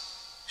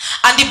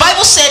 And the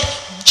Bible said,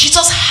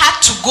 Jesus had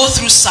to go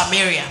through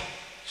Samaria.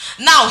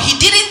 Now, he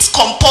didn't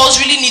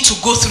compulsorily need to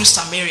go through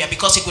Samaria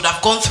because he could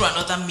have gone through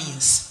another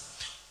means,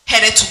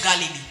 headed to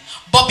Galilee.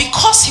 But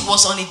because he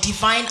was on a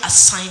divine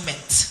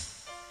assignment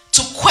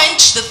to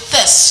quench the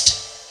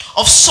thirst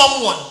of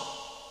someone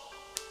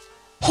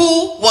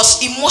who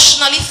was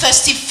emotionally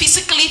thirsty,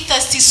 physically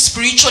thirsty,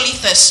 spiritually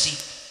thirsty.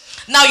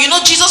 Now, you know,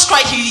 Jesus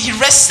Christ, he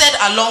rested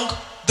along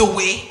the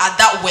way at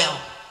that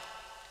well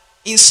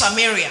in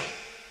Samaria.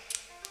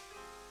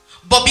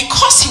 But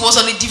because he was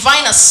on a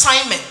divine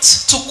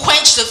assignment to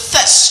quench the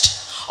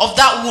thirst of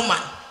that woman,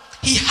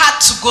 he had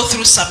to go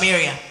through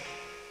Samaria.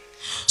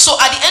 So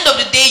at the end of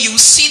the day, you will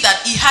see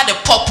that he had a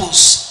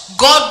purpose.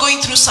 God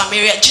going through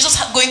Samaria, Jesus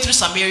going through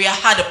Samaria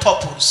had a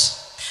purpose.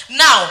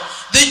 Now,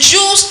 the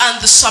Jews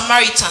and the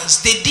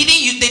Samaritans, they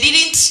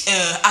didn't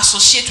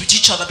associate with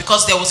each other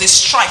because there was a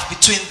strife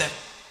between them.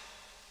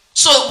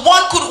 So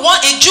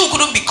a Jew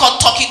couldn't be caught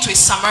talking to a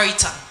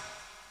Samaritan.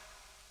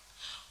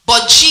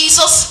 But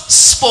Jesus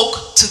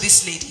spoke to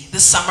this lady, the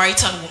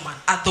Samaritan woman,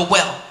 at the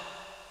well.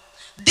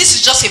 This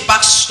is just a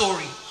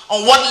backstory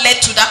on what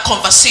led to that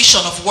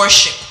conversation of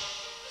worship.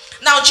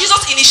 Now,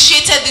 Jesus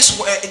initiated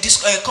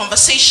this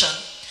conversation,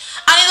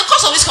 and in the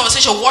course of this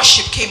conversation,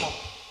 worship came up.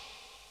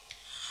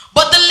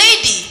 But the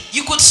lady,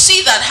 you could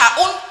see that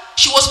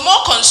she was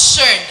more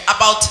concerned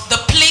about the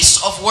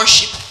place of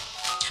worship.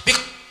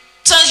 Because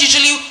Christians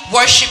usually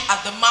worship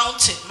at the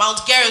mountain,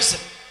 Mount Gerizim.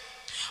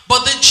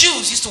 But the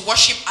Jews used to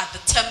worship at the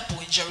temple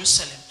in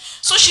Jerusalem.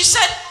 So she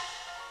said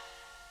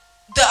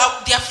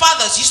their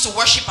fathers used to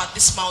worship at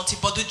this mountain,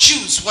 but the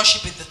Jews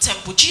worship in the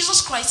temple.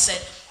 Jesus Christ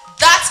said,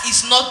 that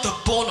is not the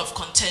bone of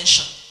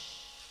contention.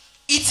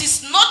 It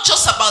is not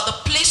just about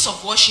the place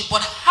of worship,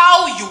 but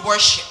how you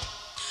worship.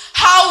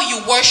 How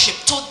you worship.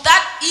 So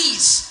that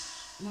is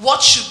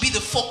what should be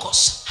the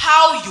focus.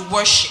 How you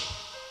worship.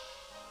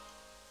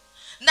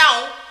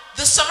 Now,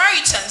 the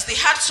Samaritans, they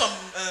had some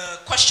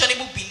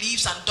questionable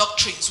beliefs and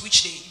doctrines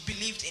which they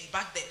believed in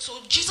back then. So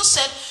Jesus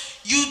said,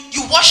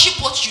 you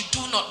worship what you do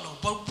not know,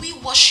 but we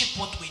worship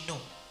what we know.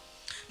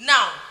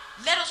 Now,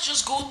 let us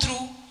just go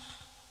through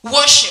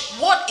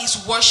worship. What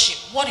is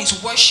worship? What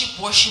is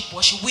worship, worship,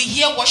 worship? We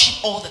hear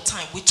worship all the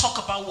time. We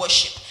talk about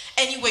worship.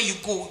 Anywhere you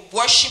go,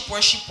 worship,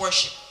 worship,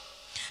 worship.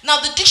 Now,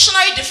 the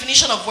dictionary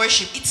definition of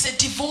worship, it's a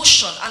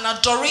devotion, an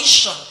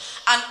adoration,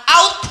 an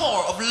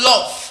outpour of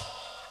love,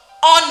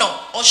 honor,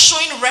 or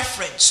showing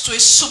reference to a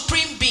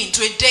supreme being,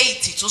 to a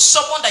deity, to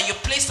someone that you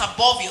place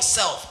above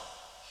yourself.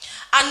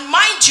 And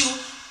mind you,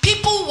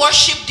 people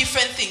worship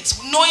different things,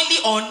 knowingly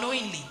or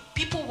unknowingly.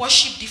 People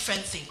worship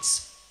different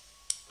things,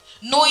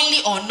 knowingly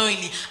or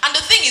unknowingly. And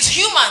the thing is,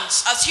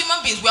 humans, as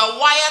human beings, we are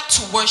wired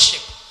to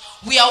worship.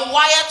 We are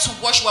wired to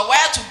worship. We are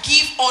wired to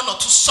give honor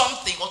to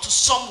something or to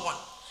someone,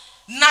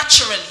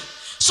 naturally.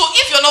 So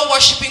if you're not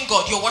worshiping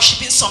God, you're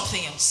worshiping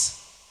something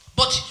else.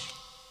 But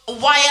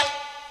wired.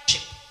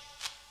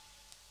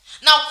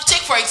 Now, take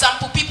for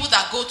example, people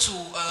that go to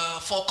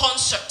for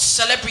concerts,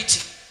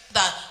 celebrity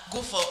that go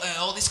for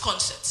all these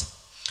concerts.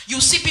 You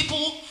see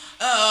people,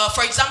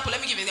 for example, let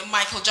me give you the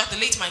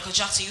late Michael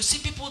Jackson. You see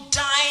people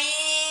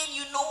dying,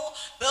 you know,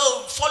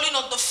 falling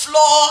on the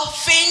floor,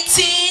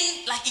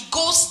 fainting, like it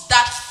goes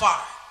that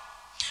far.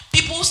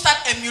 People start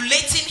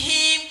emulating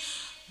him.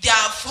 Their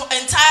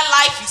entire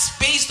life is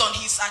based on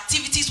his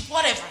activities,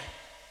 whatever.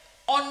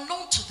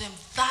 Unknown to them,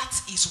 that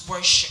is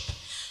worship.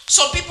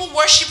 Some people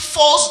worship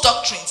false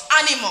doctrines,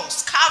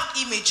 animals, carved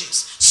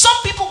images. Some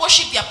people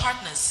worship their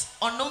partners,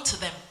 unknown to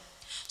them.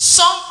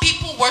 Some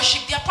people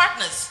worship their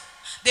partners.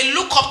 They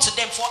look up to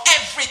them for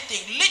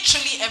everything,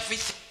 literally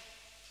everything.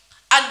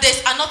 And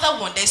there's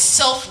another one, there's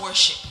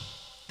self-worship.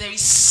 There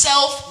is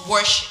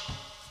self-worship.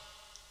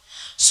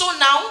 So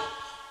now,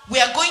 we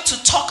are going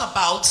to talk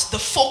about the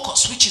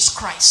focus, which is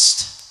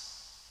Christ.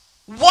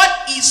 What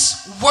is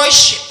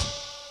worship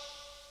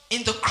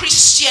in the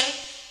Christian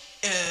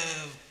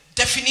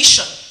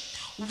definition?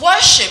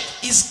 Worship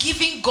is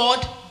giving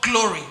God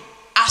glory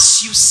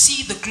as you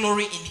see the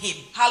glory in him.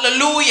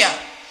 Hallelujah.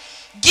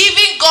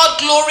 Giving God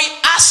glory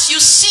as you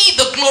see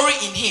the glory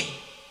in him.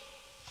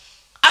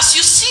 As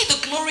you see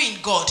the glory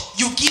in God,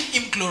 you give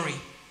him glory.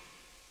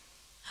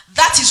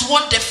 That is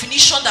one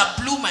definition that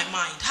blew my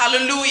mind.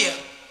 Hallelujah.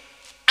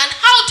 And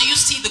how do you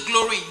see the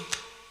glory?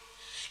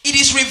 It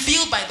is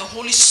revealed by the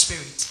Holy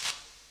Spirit,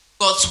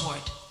 God's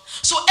word.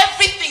 So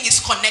everything is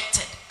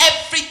connected.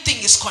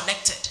 Everything is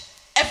connected.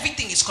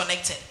 Everything is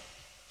connected.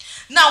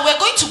 Now we're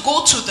going to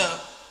go to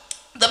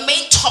the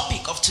main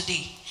topic of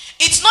today.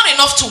 It's not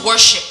enough to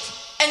worship.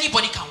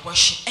 Anybody can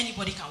worship.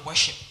 Anybody can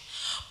worship.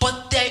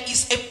 But there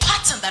is a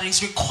pattern that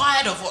is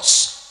required of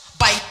us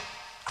by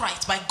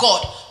Christ, by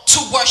God, to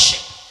worship.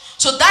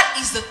 So that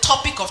is the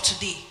topic of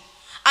today.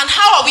 And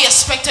how are we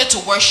expected to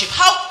worship?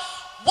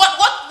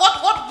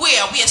 What way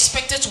are we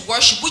expected to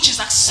worship which is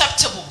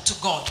acceptable to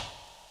God?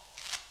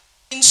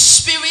 In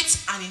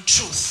spirit and in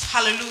truth.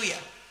 Hallelujah.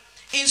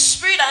 In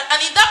spirit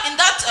and in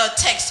that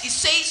text, it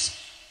says,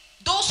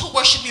 those who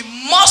worship me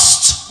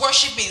must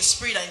worship me in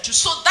spirit and in truth.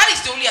 So that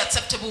is the only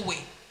acceptable way.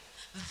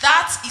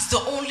 That is the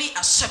only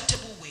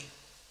acceptable way.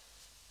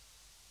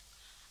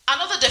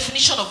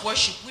 definition of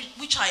worship,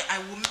 which I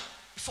will make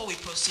before we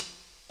proceed.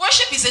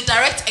 Worship is a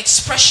direct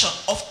expression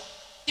of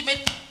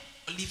ultimate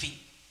living.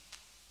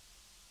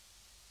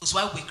 That's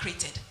why we're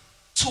created.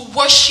 To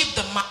worship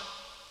the man.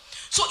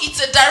 So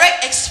it's a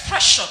direct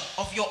expression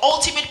of your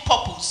ultimate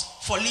purpose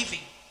for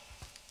living.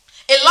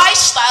 A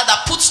lifestyle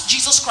that puts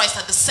Jesus Christ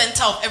at the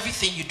center of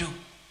everything you do.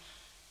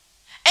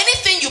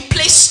 Anything you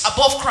place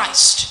above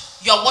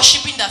Christ, you are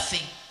worshiping that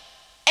thing.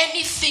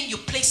 Anything you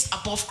place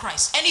above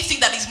Christ,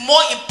 anything that is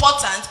more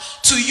important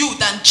to you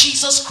than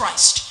Jesus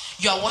Christ,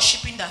 you are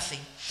worshiping that thing.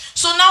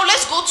 So now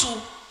let's go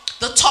to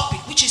the topic,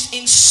 which is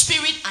in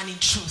spirit and in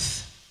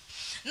truth.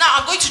 Now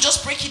I'm going to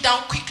just break it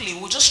down quickly.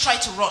 We'll just try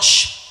to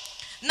rush.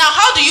 Now,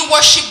 how do you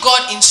worship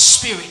God in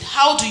spirit?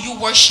 How do you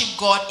worship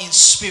God in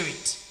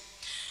spirit?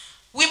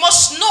 We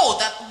must know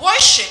that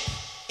worship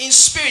in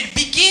spirit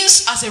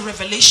begins as a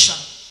revelation.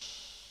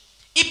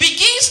 It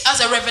begins as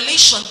a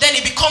revelation, then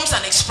it becomes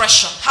an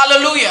expression.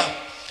 Hallelujah.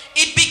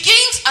 It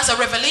begins as a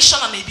revelation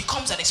and it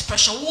becomes an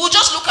expression. We'll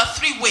just look at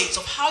 3 ways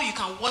of how you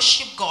can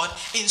worship God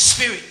in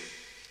spirit.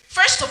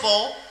 First of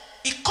all,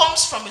 it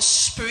comes from a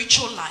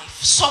spiritual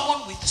life.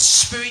 Someone with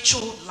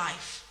spiritual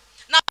life.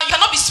 Now, you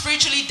cannot be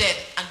spiritually dead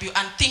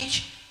and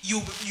think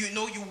you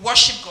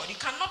worship God. You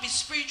cannot be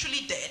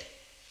spiritually dead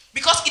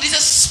because it is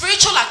a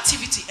spiritual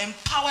activity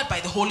empowered by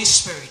the Holy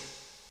Spirit.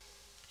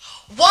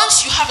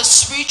 Once you have a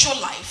spiritual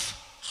life,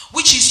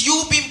 which is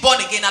you being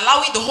born again,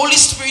 allowing the Holy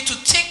Spirit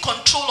to take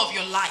control of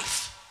your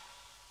life,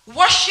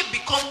 worship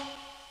becomes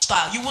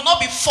style. You will not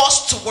be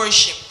forced to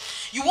worship.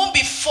 You won't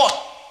be forced.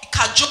 It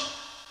can just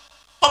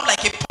become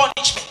like a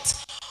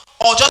punishment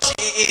or just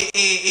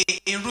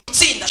a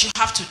routine that you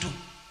have to do.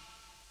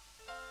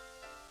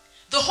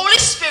 The Holy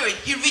Spirit,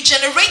 He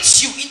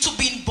regenerates you into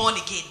being born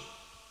again.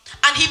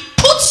 And He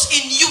puts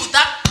in you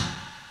that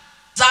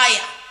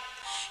desire.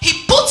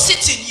 He puts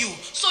it in you.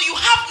 So you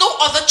have no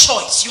other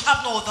choice. You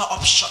have no other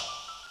option.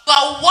 You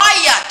are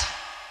wired.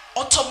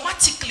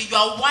 Automatically, you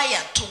are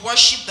wired to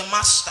worship the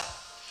Master.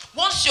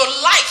 Once your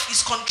life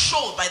is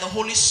controlled by the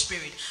Holy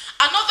Spirit.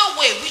 Another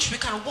way which we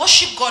can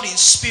worship God in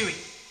spirit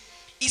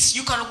is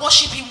you can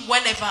worship Him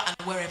whenever and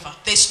wherever.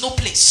 There's no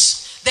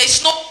place.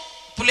 There's no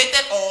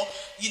populated or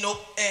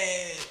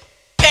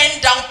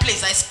pen down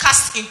place that is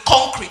cast in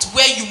concrete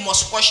where you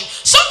must worship.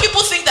 Some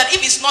people think that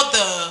if it's not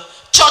the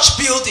church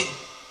building,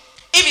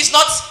 if it's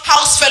not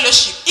house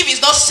fellowship, if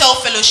it's not cell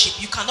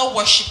fellowship, you cannot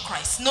worship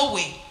Christ. No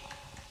way.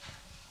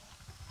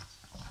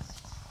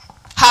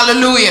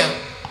 Hallelujah.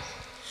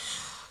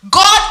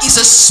 God is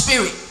a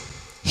spirit.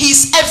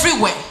 He's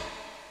everywhere.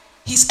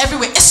 He's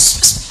everywhere. A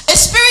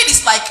spirit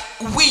is like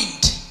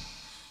wind.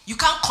 You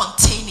can't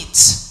contain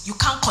it. You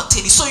can't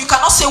contain it. So you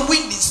cannot say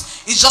wind is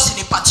just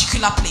in a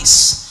particular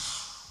place.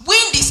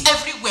 Wind is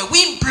everywhere.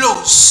 Wind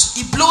blows.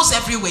 It blows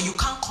everywhere. You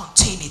can't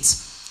contain it.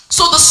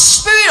 So the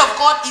Spirit of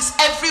God is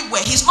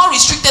everywhere. He's not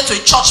restricted to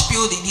a church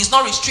building. He's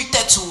not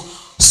restricted to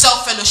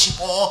self-fellowship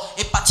or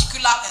a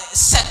particular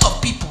set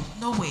of people.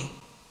 No way.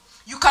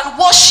 You can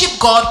worship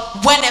God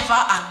whenever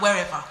and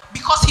wherever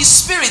because His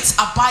Spirit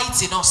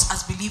abides in us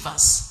as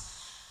believers.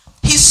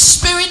 His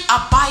Spirit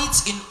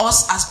abides in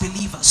us as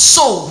believers.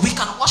 So we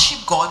can worship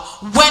God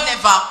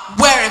whenever,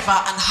 wherever,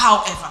 and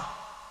however.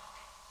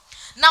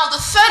 Now the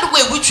third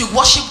way which we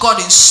worship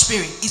God in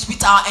spirit is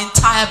with our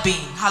entire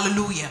being.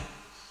 Hallelujah.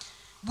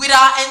 With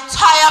our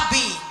entire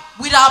being,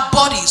 with our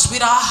bodies,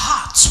 with our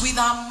hearts, with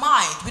our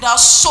mind, with our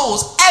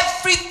souls,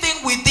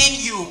 everything within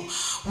you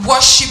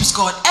worships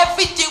God.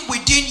 Everything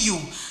within you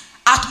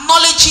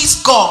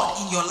acknowledges God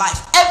in your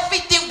life.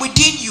 Everything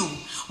within you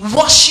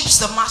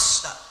worships the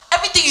Master.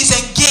 Everything is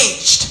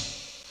engaged.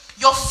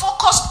 You're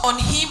focused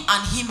on Him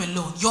and Him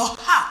alone. Your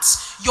heart,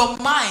 your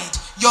mind,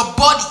 your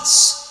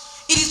bodies.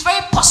 It is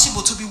very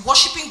possible to be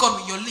worshiping God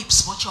with your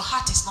lips, but your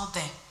heart is not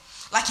there.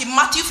 Like in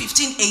Matthew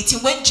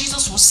 15:18, when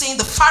Jesus was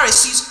saying the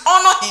Pharisees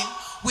honor Him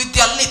with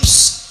their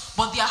lips,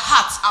 but their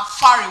hearts are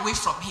far away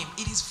from Him.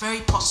 It is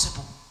very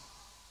possible.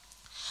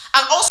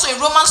 And also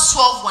in Romans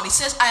 12:1, it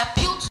says, I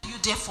appeal to you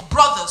therefore,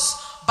 brothers,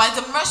 by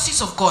the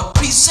mercies of God,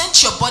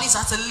 present your bodies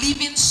as a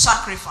living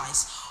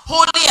sacrifice,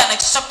 holy and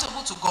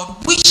acceptable to God,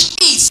 which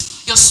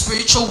is your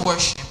spiritual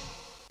worship.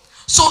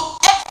 So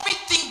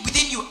everything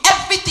within you,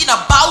 everything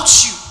about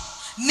you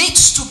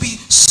needs to be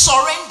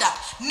surrendered,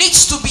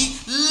 needs to be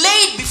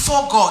laid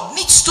before God,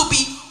 needs to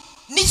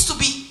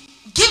be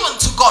given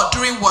to God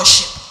during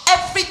worship.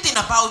 Everything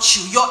about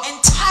you, your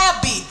entire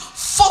being,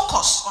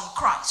 focused on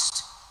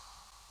Christ.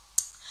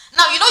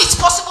 Now, you know it's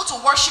possible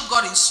to worship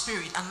God in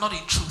spirit and not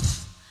in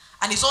truth.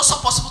 And it's also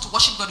possible to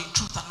worship God in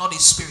truth and not in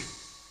spirit.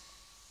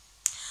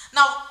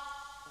 Now,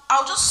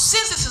 I'll just,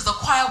 since this is the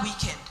choir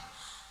weekend,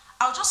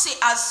 I'll just say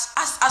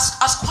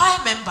as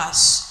choir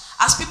members,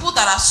 as people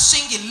that are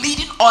singing,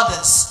 leading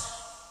others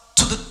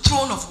to the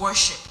throne of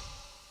worship,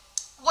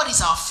 what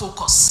is our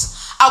focus?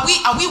 Are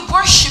we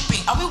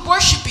worshiping? Are we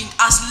worshiping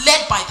as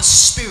led by the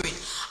Spirit?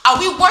 Are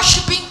we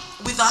worshiping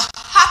with a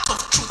heart of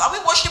truth? Are we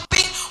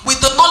worshiping with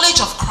the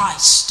knowledge of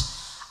Christ?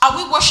 Are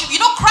we worshiping? You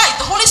know, Christ,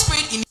 the Holy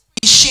Spirit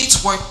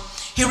initiates work.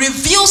 He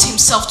reveals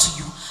Himself to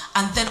you.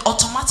 and then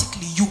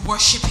automatically you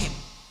worship him.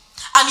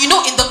 And you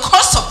know, in the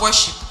course of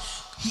worship,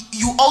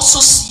 you also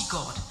see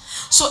God.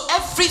 So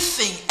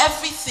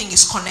everything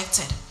is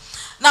connected.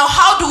 Now,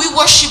 how do we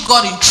worship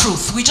God in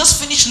truth? We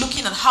just finished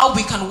looking at how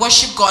we can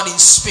worship God in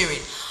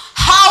spirit.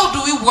 How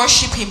do we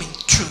worship him in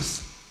truth?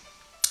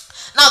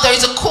 Now, there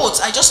is a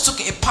quote, I just took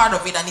a part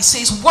of it, and it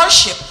says,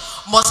 worship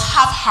must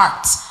have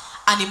heart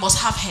and it must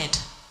have head.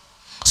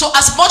 So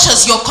as much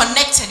as you're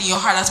connected in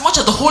your heart, as much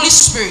as the Holy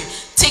Spirit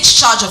takes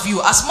charge of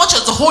you, as much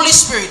as the Holy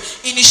Spirit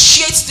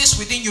initiates this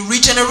within you,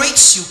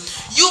 regenerates you,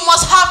 you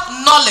must have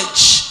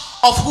knowledge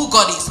of who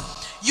God is.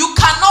 You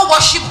cannot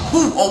worship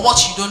who or what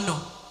you don't know.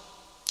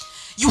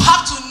 You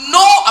have to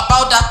know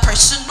about that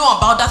person, know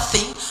about that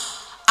thing,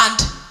 and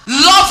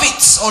love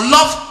it or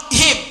love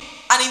him.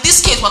 And in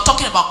this case, we're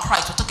talking about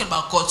Christ, we're talking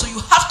about God. So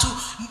you have to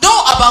know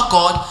about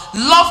God,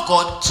 love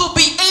God, to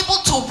be able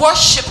to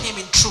worship him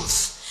in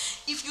truth.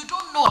 If you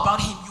don't know about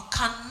him, you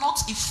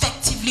cannot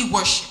effectively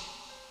worship.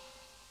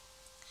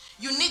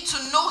 You need to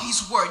know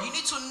his word. You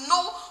need to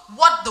know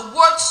what the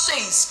word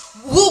says,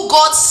 who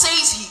God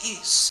says he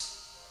is.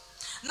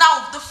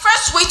 Now, the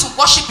first way to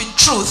worship in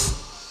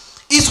truth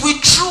is with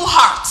true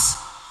hearts.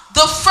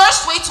 The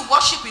first way to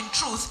worship in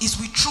truth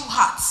is with true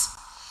hearts.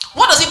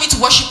 What does it mean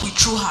to worship with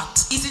true heart?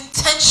 It's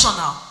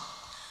intentional.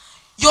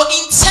 You're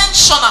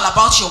intentional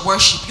about your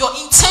worship. You're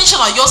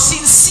intentional. You're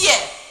sincere.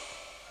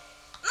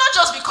 Not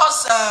just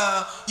because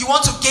you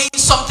want to gain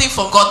something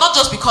from God. Not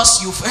just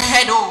because you've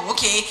heard, oh,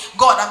 okay,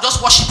 God, I'm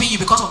just worshiping you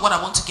because of what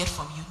I want to get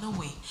from you. No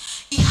way.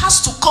 It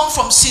has to come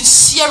from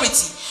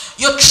sincerity.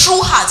 Your true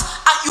heart.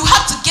 And you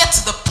have to get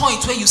to the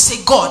point where you say,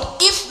 God,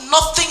 if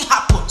nothing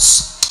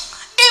happens,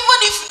 even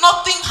if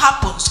nothing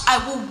happens, I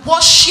will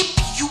worship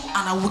you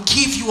and I will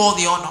give you all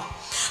the honor.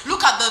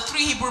 Look at the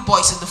 3 Hebrew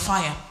boys in the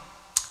fire.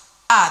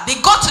 They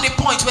got to the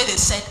point where they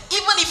said,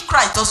 even if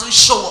Christ doesn't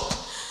show up,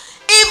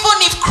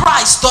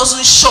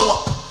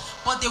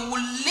 but they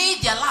will lay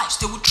their lives,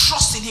 they will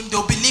trust in him, they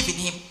will believe in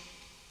him.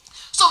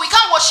 So we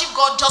can't worship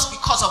God just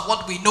because of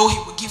what we know he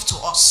will give to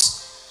us.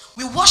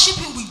 We worship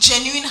him with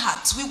genuine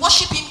hearts. We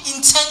worship him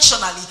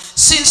intentionally,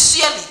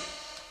 sincerely.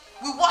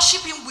 We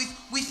worship him with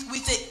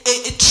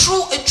a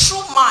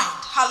true mind.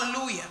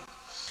 Hallelujah.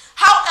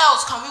 How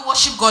else can we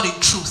worship God in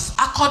truth?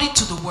 According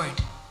to the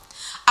word.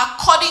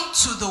 According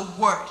to the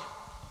word.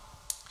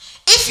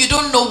 If you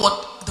don't know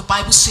what the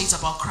Bible says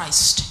about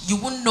Christ, you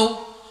won't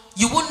know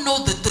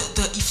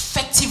the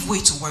effective way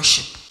to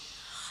worship.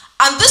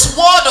 And this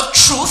word of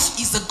truth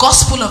is the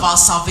gospel of our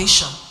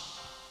salvation.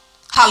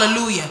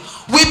 Hallelujah.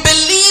 We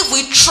believe,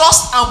 we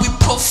trust, and we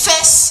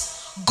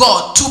profess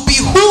God to be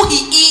who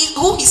he is,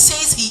 who he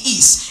says he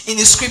is in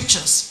the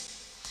scriptures.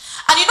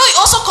 And you know, it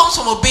also comes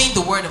from obeying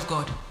the word of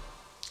God.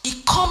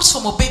 It comes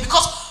from obeying,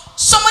 because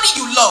somebody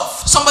you love,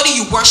 somebody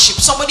you worship,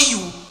 somebody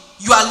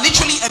you are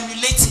literally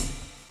emulating,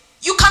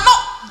 you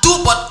cannot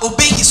do but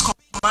obey his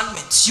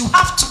commandments. You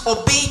have to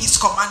obey his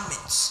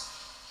commandments.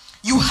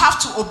 You have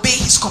to obey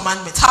his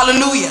commandments.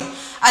 Hallelujah.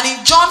 And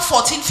in John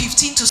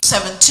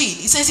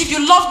 14:15-17, it says, if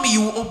you love me,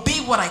 you will obey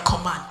what I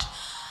command.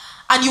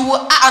 And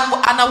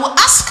I will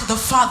ask the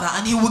Father,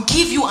 and he will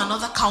give you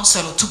another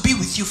counselor to be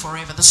with you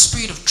forever, the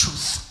Spirit of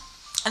truth.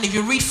 And if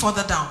you read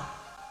further down,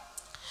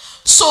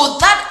 so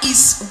that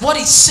is what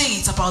it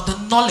says about the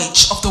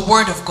knowledge of the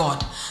word of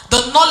God.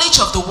 The knowledge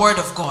of the word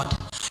of God.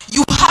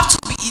 You have to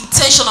be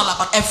intentional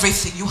about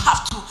everything. You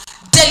have to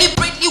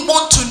deliberately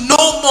want to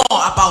know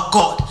more about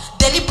God.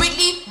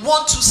 Deliberately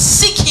want to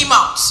seek him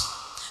out.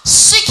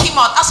 Seek him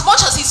out. As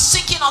much as he's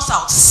seeking us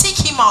out, seek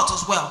him out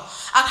as well.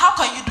 And how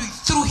can you do it?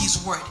 Through his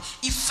word.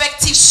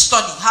 Effective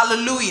study.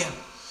 Hallelujah.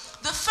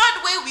 The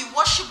third way we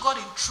worship God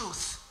in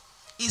truth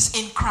is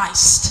in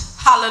Christ.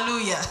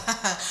 Hallelujah.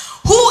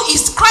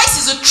 Christ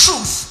is the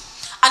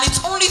truth. And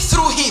it's only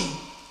through him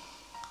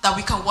that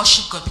we can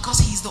worship God, because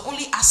he is the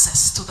only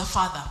access to the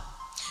Father.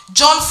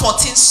 John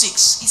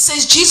 14:6, it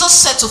says, Jesus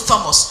said to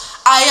Thomas,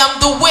 I am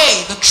the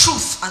way, the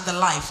truth, and the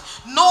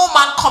life. No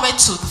man cometh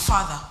to the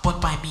Father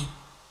but by me.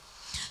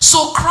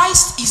 So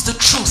Christ is the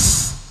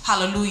truth.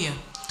 Hallelujah.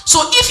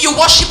 So if you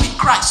worship in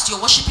Christ,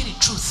 you're worshiping in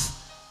truth.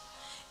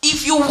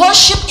 If you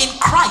worship in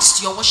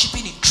Christ, you're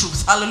worshiping in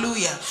truth.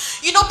 Hallelujah.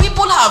 You know,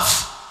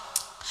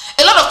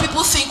 a lot of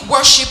people think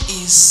worship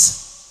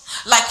is,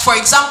 like, for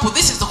example,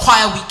 this is the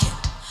choir weekend.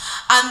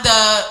 And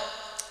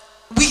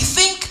we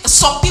think,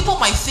 some people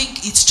might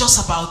think it's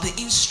just about the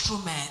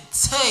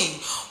instruments. Hey,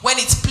 when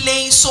it's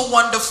playing so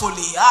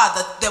wonderfully,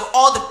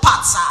 all the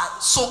parts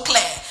are so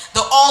clear.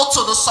 The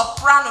alto, the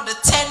soprano, the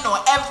tenor,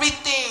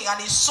 everything, and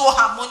it's so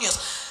harmonious.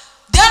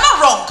 They're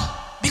not wrong,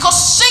 because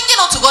singing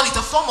unto God is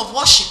a form of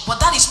worship, but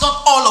that is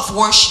not all of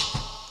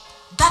worship.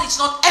 That is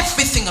not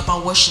everything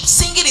about worship.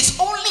 Singing is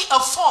only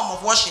a form of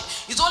worship.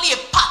 It's only a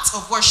part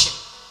of worship.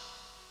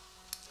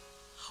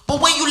 But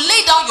when you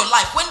lay down your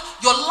life, when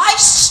your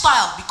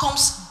lifestyle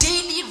becomes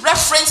daily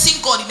referencing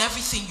God in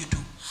everything you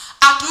do,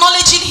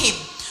 acknowledging him,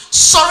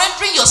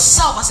 surrendering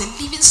yourself as a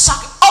living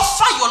sacrifice,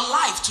 offer your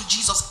life to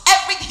Jesus.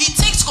 He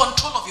takes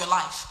control of your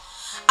life.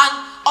 And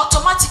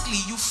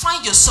automatically you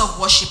find yourself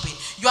worshiping.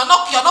 You are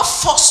not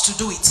forced to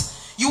do it.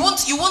 You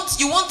won't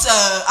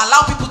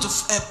allow people to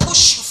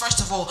push you. First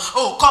of all,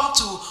 oh, come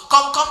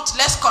to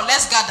let's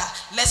gather,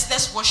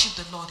 let's worship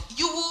the Lord.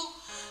 You will.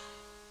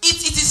 It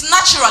is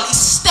natural.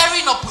 It's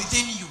stirring up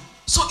within you.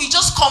 So it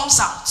just comes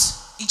out.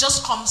 It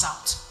just comes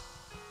out.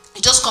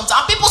 It just comes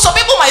out. Some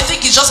people might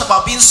think it's just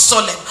about being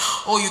solemn.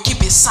 Oh, you keep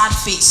a sad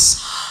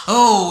face.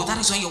 Oh, that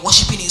is when you're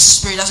worshiping in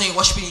spirit. That's when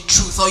you're worshiping in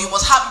truth. Or you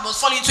must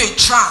fall into a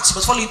trance. You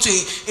must fall into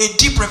a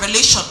deep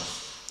revelation.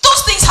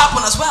 Those things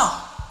happen as well.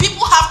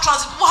 People have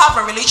trance. People have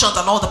revelations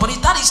and all that. But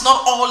that is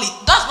not all.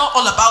 That's not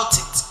all about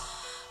it.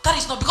 That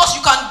is not, because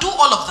you can do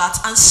all of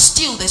that and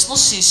still there's no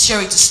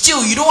sincerity. Still,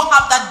 you don't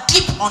have that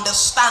deep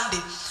understanding,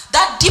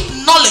 that deep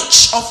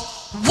knowledge of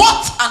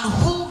what and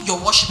who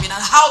you're worshiping and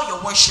how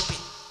you're worshiping.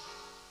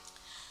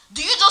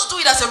 Do you just do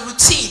it as a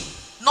routine,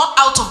 not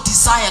out of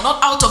desire,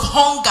 not out of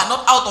hunger,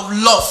 not out of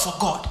love for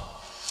God?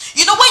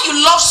 You know, when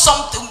you love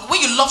something, when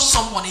you love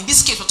someone, in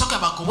this case we're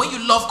talking about God, when you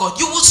love God,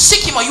 you will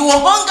seek him or you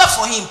will hunger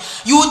for him.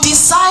 You will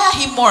desire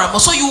him more and more.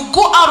 So you will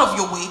go out of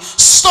your way,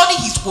 study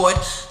his word,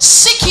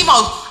 seek him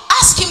out,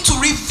 ask him to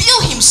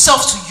reveal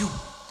himself to you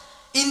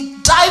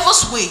in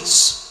diverse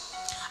ways.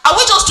 Are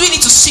we just doing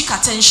it to seek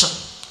attention?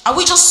 Are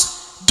we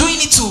just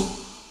doing it to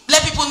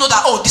let people know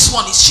that, oh, this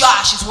one is sure,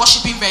 she's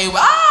worshiping very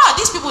well. Ah,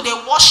 these people, they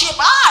worship.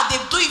 Ah, they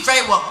do it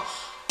very well.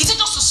 Is it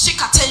just to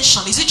seek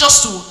attention? Is it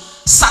just to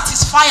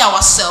satisfy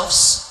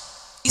ourselves?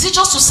 Is it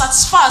just to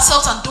satisfy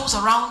ourselves and those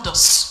around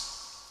us?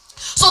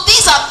 So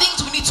these are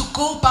things we need to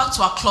go back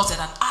to our closet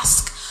and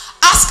ask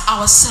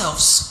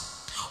ourselves.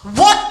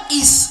 What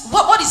is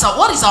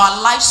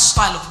our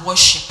lifestyle of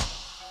worship?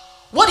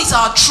 What is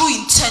our true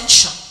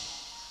intention?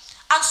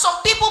 And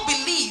some people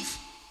believe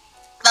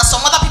that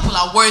some other people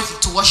are worthy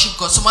to worship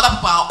God. Some other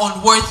people are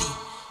unworthy,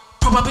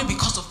 probably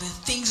because of the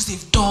things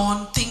they've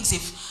done, things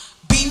they've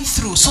been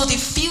through. So they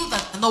feel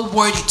that they're not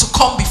worthy to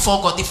come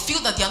before God. They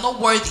feel that they are not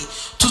worthy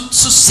to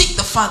seek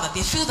the Father.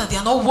 They feel that they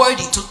are not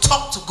worthy to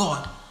talk to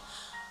God.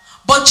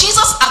 But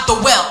Jesus at the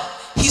well,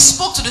 he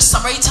spoke to the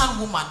Samaritan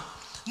woman,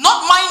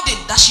 not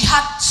minding that she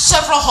had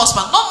several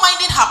husbands, not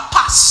minding her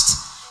past.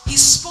 He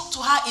spoke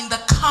to her in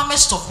the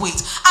calmest of ways.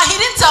 And he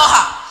didn't tell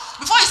her,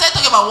 before he started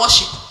talking about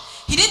worship,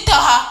 he didn't tell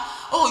her,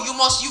 oh,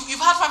 you've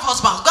had 5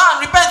 husbands. Go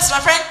and repent,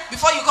 my friend,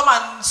 before you come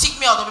and seek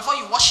me out or before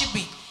you worship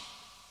me.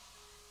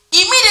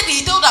 Immediately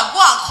he told her, go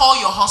and call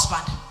your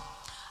husband.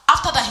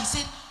 After that he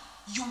said,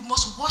 you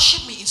must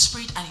worship me in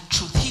spirit and in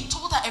truth. He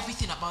told her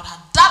everything about her.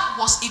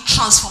 That was a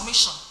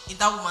transformation in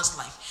that woman's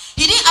life.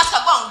 He didn't ask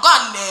her, go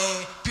and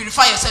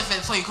purify yourself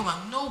before you come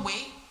and, no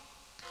way.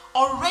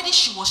 Already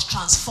she was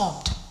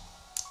transformed.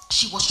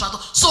 She was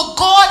transformed. So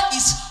God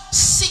is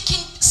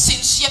seeking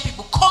sincere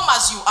people. Come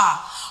as you are.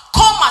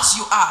 Come as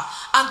you are.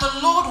 And the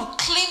Lord will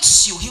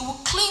cleanse you. He will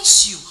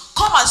cleanse you.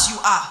 Come as you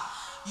are.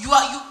 You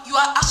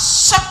are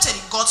accepted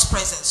in God's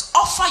presence.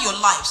 Offer your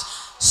lives.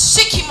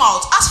 Seek him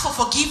out. Ask for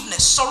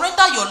forgiveness.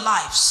 Surrender your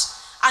lives.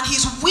 And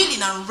he's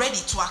willing and ready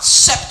to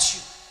accept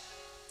you.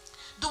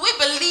 Do we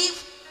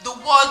believe the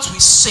words we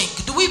sing?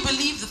 Do we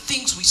believe the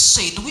things we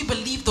say? Do we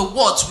believe the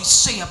words we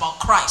say about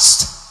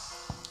Christ?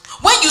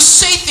 When you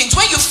say things,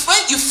 when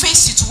you face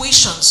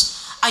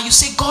situations and you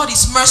say God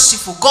is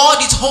merciful, God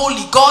is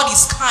holy, God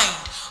is kind,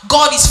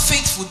 God is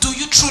faithful, do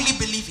you truly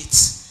believe it?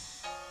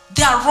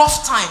 There are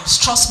rough times,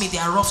 trust me,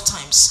 there are rough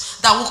times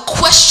that will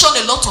question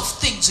a lot of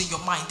things in your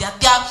mind. There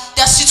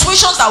are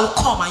situations that will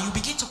come and you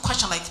begin to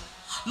question, like,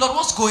 Lord,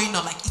 what's going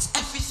on? Like, is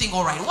everything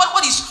all right?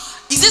 What is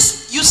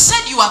this? You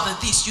said you are the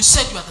this, you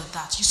said you are the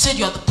that, you said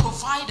you are the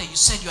provider, you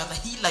said you are the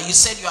healer, you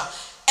said you are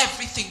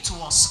everything to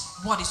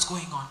us. What is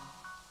going on?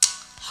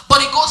 But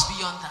it goes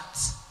beyond that.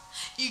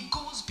 It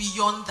goes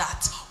beyond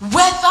that.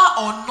 Whether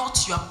or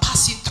not you are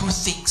passing through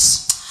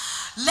things,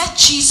 let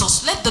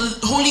Jesus, let the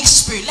Holy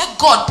Spirit, let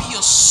God be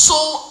your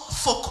sole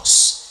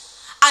focus,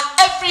 and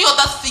every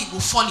other thing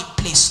will fall in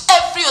place.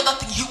 Every other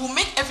thing, he will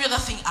make every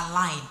other thing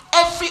align.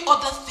 Every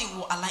other thing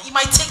will align. It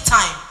might take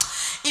time.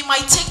 It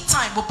might take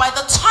time, but by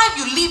the time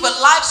you live a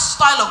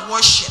lifestyle of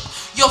worship,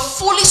 you're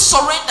fully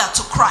surrendered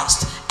to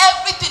Christ.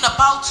 Everything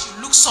about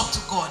you looks up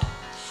to God.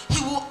 He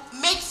will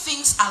make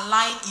things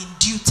align in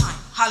due time.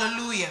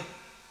 Hallelujah.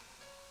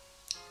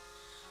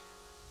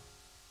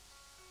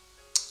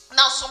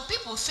 Now, some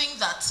people think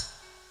that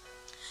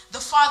the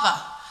Father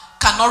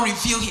cannot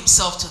reveal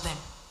himself to them.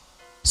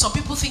 Some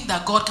people think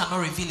that God cannot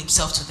reveal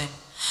himself to them.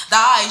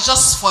 That it's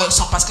just for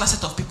some particular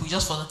set of people.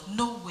 Just for them.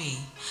 No way.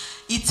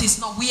 It is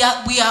not. We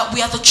are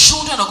the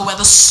children of God. We are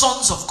the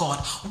sons of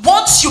God.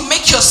 Once you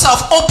make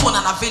yourself open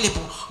and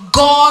available,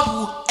 God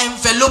will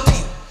envelop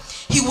you.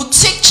 He will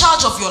take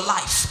charge of your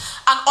life.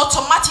 And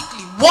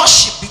automatically,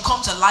 worship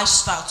becomes a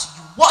lifestyle to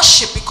you.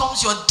 Worship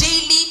becomes your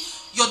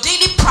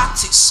daily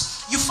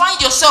practice. You find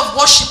yourself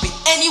worshiping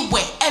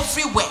anywhere,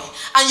 everywhere.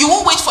 And you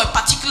won't wait for a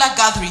particular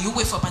gathering. You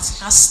wait for a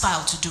particular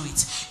style to do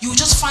it. You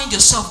just find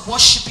yourself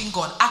worshiping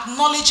God,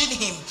 acknowledging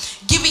him,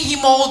 giving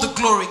him all the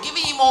glory,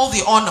 giving him all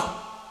the honor.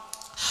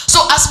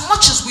 So as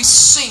much as we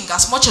sing,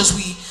 as much as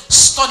we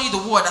study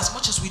the word, as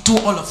much as we do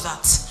all of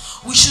that,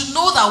 we should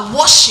know that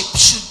worship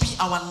should be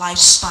our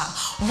lifestyle.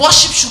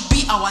 Worship should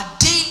be our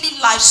daily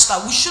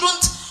lifestyle. We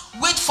shouldn't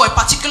wait for a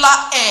particular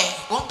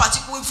one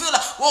particular, we feel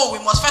like, oh,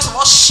 we must first of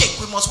all shake,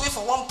 we must wait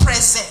for one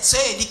presence.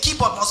 Hey, the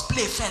keyboard must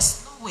play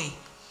first. No way.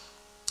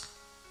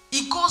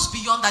 It goes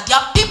beyond that. There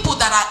are people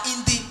that are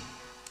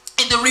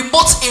in the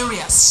remote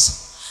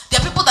areas. There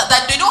are people that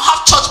they don't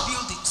have church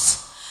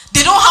buildings.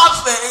 They don't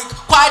have a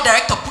choir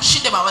director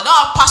pushing them out. They don't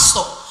have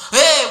pastor.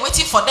 Hey,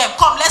 waiting for them.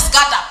 Come, let's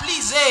gather.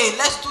 Please, hey,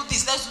 let's do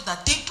this, let's do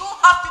that. They don't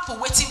have people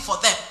waiting for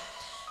them.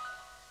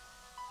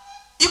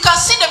 You can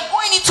see them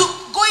going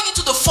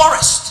into the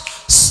forest,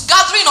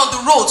 gathering on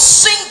the road,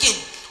 singing,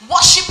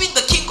 worshiping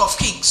the King of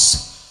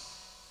Kings.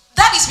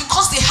 That is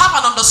because they have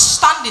an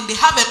understanding, they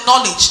have a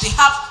knowledge, they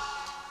have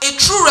a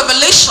true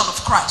revelation of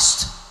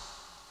Christ.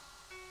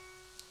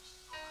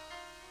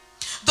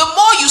 The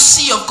more you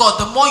see of God,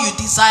 the more you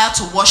desire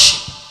to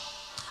worship.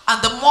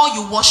 And the more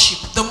you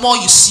worship, the more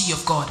you see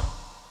of God.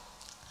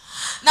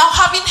 Now,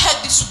 having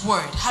heard this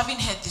word,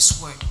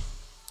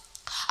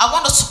 I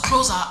want us to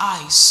close our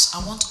eyes.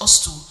 I want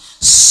us to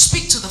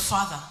speak to the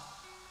Father.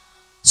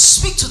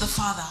 Speak to the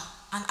Father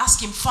and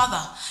ask him,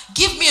 Father,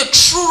 give me a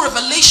true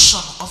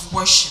revelation of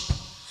worship.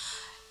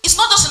 It's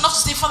not just enough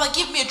to say, Father,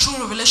 give me a true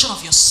revelation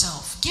of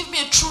yourself. Give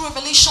me a true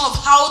revelation of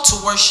how to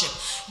worship.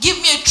 Give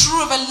me a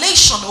true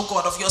revelation, oh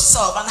God, of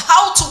yourself and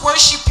how to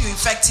worship you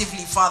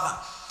effectively, Father.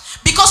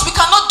 Because we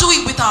cannot do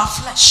it with our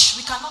flesh.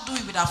 We cannot do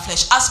it with our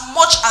flesh. As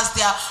much as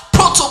there are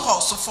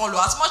protocols to follow,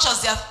 as much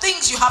as there are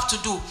things you have to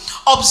do,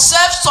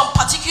 observe some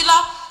particular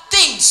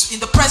things in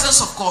the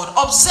presence of God.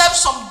 Observe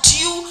some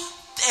due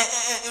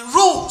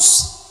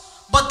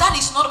rules. But that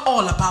is not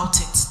all about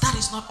it. That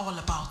is not all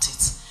about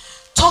it.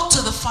 Talk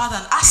to the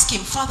Father and ask him,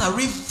 Father,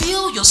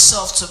 reveal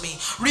yourself to me.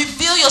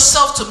 Reveal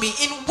yourself to me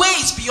in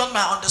ways beyond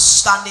my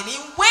understanding,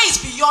 in ways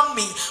beyond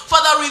me.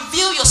 Father,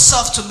 reveal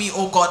yourself to me,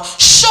 oh God.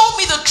 Show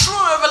me the true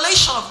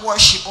revelation of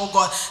worship, oh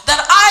God, that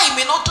I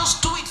may not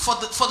just do it for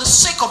the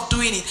sake of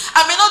doing it.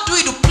 I may not do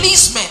it to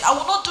please men. I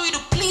will not do it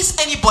to please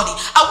anybody.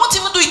 I won't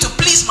even do it to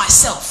please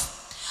myself.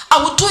 I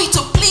will do it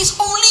to please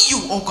only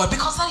you, oh God,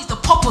 because that is the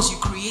purpose you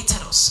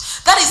created us.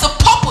 That is the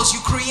purpose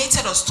you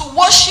created us, to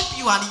worship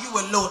you and you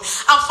alone.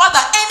 And Father,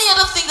 any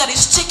other thing that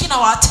is taking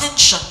our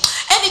attention,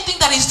 anything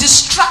that is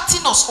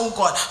distracting us, oh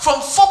God,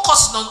 from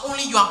focusing on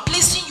only you and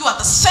placing you at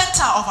the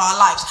center of our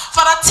lives,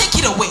 Father, take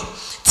it away.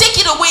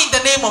 Take it away in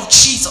the name of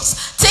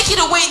Jesus. Take it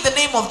away in the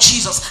name of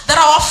Jesus. That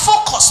our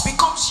focus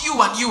becomes you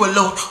and you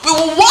alone. We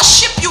will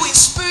worship you in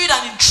spirit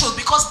and in truth,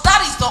 because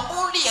that is the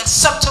only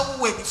acceptable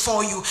way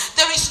before you.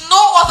 There is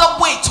no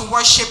other way to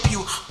worship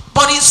you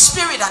but in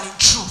spirit and in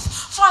truth.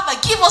 Father,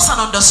 give us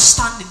an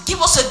understanding.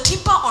 Give us a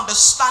deeper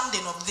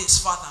understanding of this,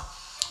 Father.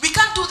 We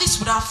can't do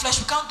this with our flesh.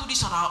 We can't do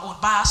this on our own,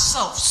 by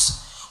ourselves.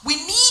 We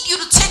need you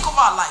to take over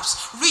our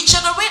lives,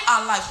 regenerate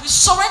our lives. We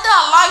surrender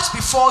our lives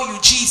before you,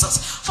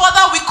 Jesus.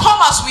 Father, we come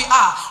as we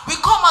are. We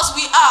come as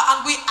we are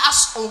and we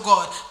ask, oh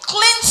God,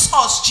 cleanse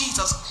us,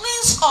 Jesus.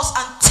 Cleanse us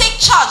and take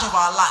charge of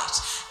our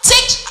lives.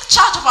 Take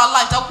charge of our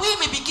lives, that we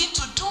may begin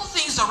to do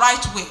things the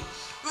right way.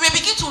 We may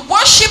begin to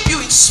worship you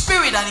in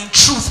spirit and in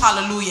truth.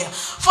 Hallelujah.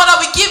 Father,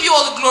 we give you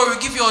all the glory.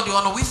 We give you all the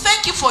honor. We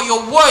thank you for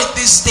your word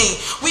this day.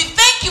 We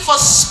thank you for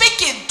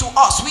speaking to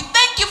us. We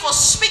thank you for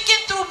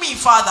speaking through me,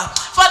 Father.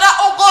 Father,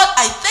 oh God,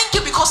 I thank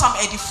you because I'm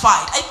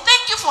edified. I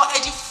thank you for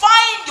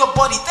edifying your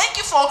body.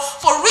 Thank you for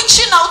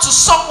reaching out to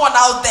someone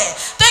out there.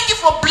 Thank you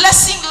for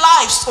blessing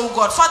lives, oh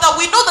God. Father,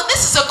 we know that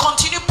this is a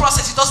continued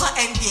process. It doesn't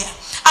end here.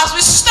 As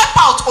we step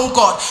out, oh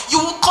God, you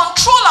will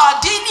control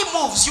our daily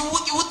moves. You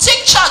will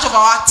take charge of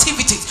our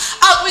activities.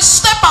 As we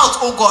step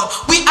out, oh God,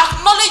 we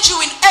acknowledge you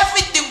in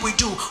everything we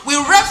do. We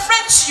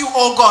reference you,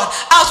 oh God.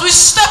 As we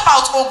step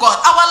out, oh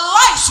God, our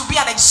lives will be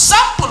an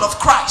example of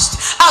Christ.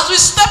 As we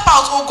step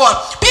out, oh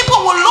God, people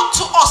will look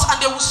to us and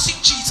they will see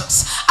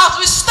Jesus. As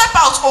we step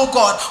out, oh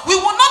God, we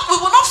will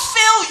not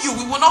fail you.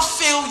 We will not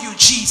fail you,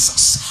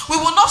 Jesus.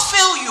 We will not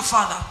fail you,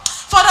 Father.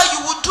 Father,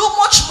 you will do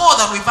much more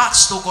than we've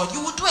asked, oh God.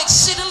 You will do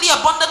exceedingly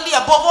abundantly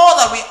above all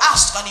that we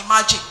ask and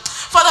imagine.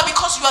 Father,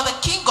 because you are the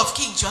King of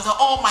Kings, you are the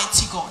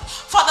Almighty God.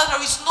 Father, there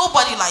is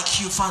nobody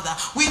like you, Father.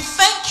 We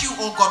thank you,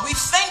 oh God. We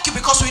thank you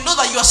because we know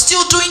that you are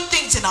still doing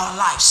things in our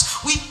lives.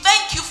 We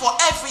thank you for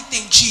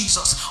everything,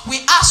 Jesus.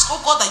 We ask,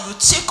 oh God, that you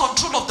take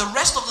control of the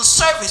rest of the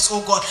service, oh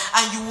God,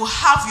 and you will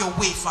have your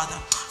way, Father.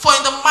 For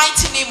in the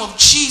mighty name of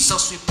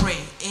Jesus we pray.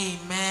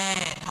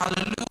 Amen.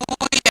 Hallelujah.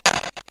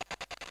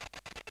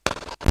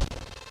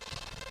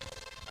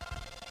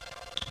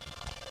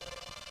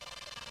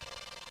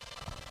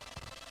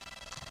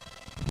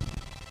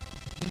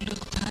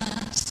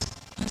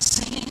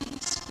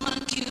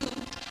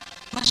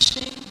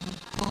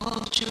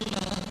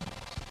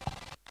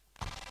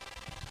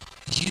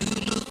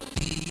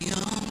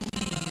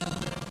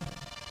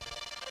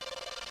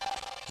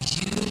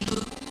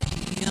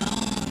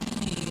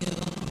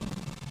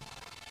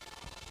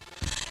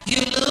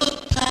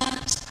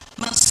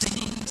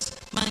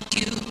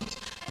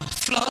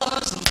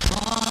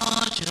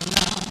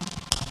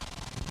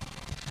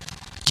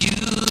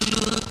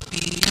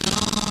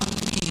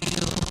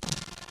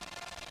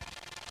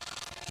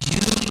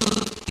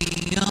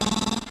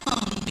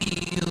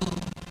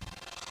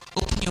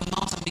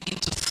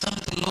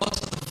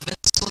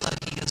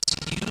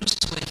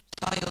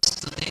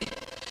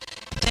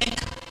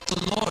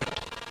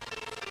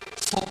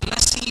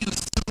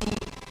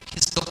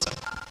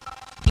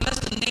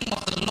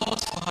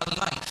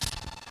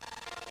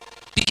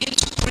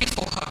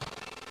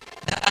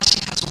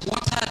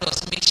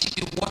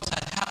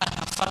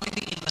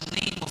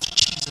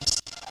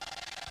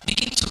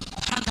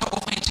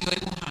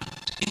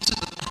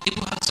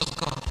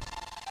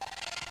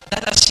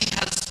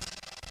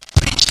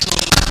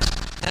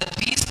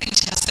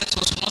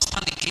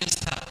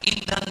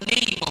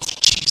 name of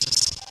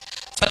Jesus.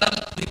 Father,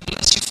 we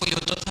bless you for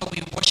your daughter.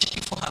 We worship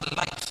you for her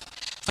life.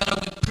 Father,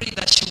 we pray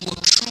that she will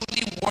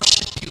truly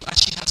worship you as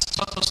she has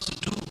taught us to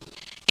do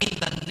in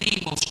the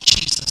name of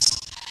Jesus.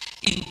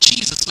 In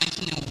Jesus'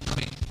 mighty name we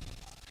pray.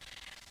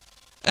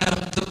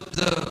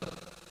 The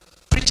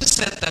preacher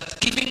said that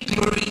giving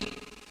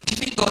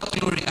God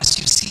glory as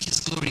you see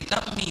his glory,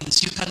 that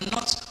means you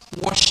cannot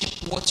worship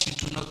what you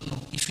do not know.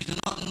 If you do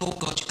not know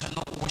God, you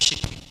cannot worship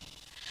him.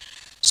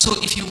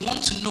 So if you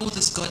want to know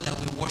this God that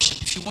we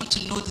worship, if you want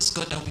to know this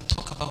God that we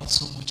talk about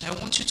so much, I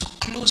want you to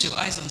close your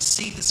eyes and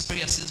say this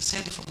prayer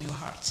sincerely from your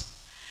heart.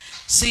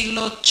 Say,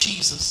 Lord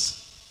Jesus,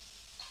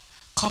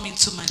 come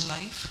into my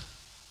life.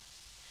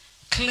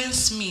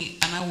 Cleanse me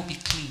and I will be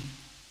clean.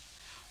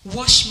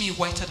 Wash me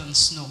whiter than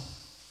snow.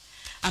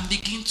 And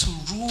begin to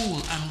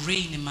rule and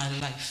reign in my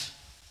life.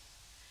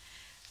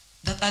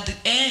 That at the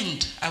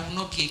end, I will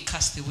not be a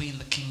castaway in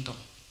the kingdom.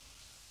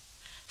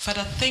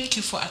 Father, thank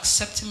you for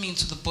accepting me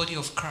into the body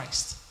of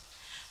Christ.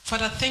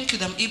 Father, thank you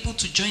that I'm able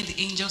to join the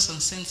angels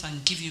and saints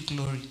and give you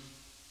glory.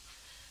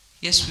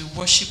 Yes, we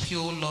worship you,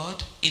 O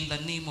Lord, in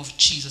the name of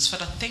Jesus.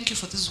 Father, thank you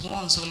for these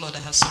ones, O Lord,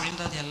 that have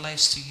surrendered their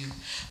lives to you.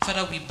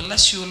 Father, we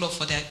bless you, O Lord,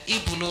 for they are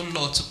able, O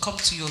Lord, to come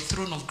to your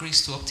throne of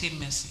grace to obtain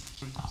mercy.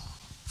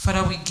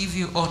 Father, we give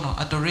you honor,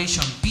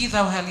 adoration. Be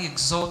thou highly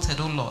exalted,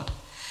 O Lord,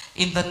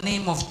 in the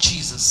name of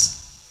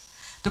Jesus.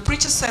 The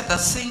preacher said that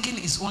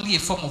singing is only a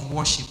form of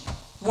worship.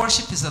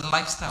 Worship is a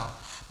lifestyle,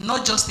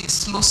 not just a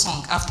slow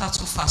song after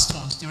 2 fast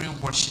ones during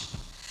worship.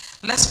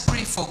 Let's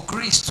pray for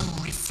grace to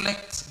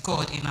reflect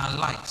God in our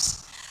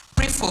lives.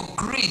 Pray for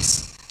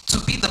grace to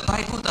be the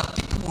Bible that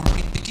people will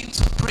read. Begin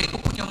to pray.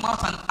 Open your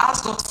mouth and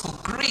ask God for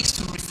grace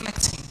to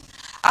reflect him.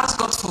 Ask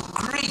God for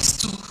grace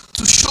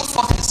to show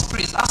forth his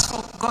praise. Ask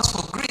for God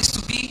for grace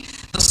to be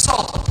the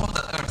salt upon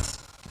the earth.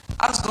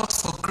 Ask God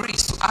for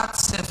grace to add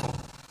savour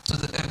to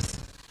the earth.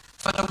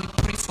 Father, we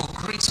pray for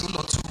grace, O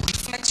Lord, to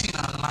reflect you in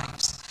our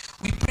lives.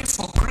 We pray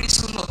for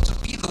grace, O Lord, to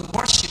be the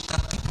worship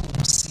that people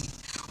will see.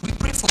 We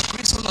pray for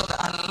grace, O Lord, that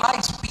our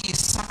lives will be a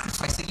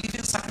sacrifice, a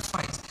living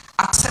sacrifice,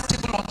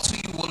 acceptable unto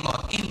you, O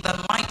Lord, in the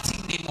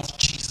mighty name of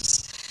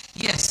Jesus.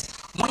 Yes,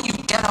 when you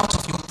get out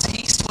of your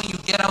taste, when you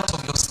get out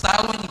of your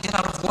style, when you get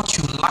out of what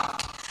you like,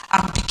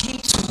 and begin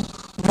to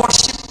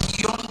worship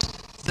beyond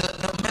the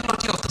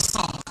melody of the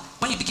song,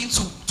 when you begin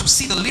to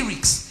see the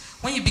lyrics,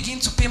 when you begin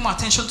to pay more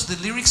attention to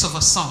the lyrics of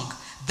a song,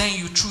 then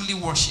you truly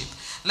worship.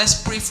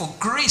 Let's pray for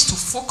grace to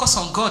focus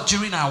on God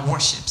during our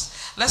worships.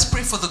 Let's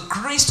pray for the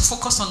grace to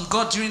focus on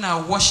God during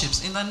our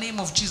worships in the name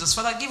of Jesus.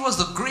 Father, give us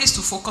the grace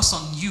to focus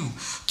on you,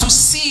 to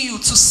see you,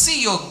 to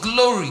see your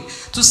glory,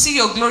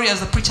 as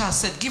the preacher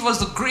has said. Give us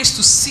the grace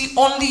to see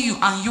only you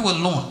and you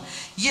alone.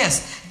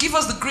 Yes, give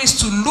us the grace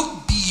to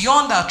look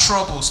beyond our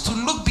troubles, to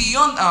look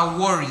beyond our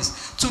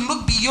worries, to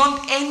look beyond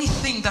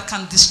anything that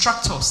can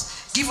distract us.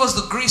 Give us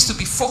the grace to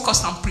be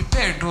focused and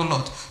prepared, O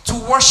Lord, to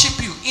worship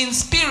you in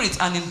spirit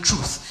and in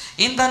truth.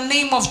 In the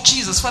name of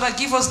Jesus, Father,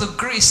 give us the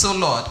grace, O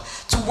Lord,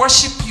 to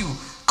worship you.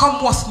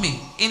 Come with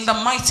me in the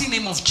mighty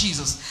name of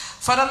Jesus.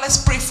 Father, let's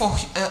pray for,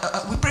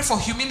 we pray for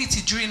humility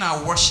during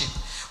our worship.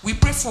 We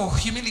pray for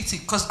humility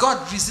because God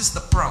resists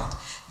the proud.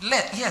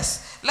 Let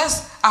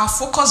our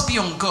focus be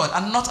on God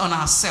and not on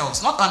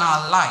ourselves, not on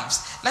our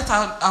lives. Let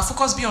our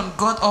focus be on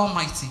God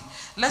Almighty.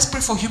 Let's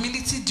pray for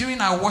humility during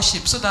our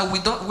worship so that we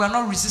are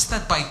not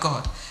resisted by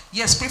God.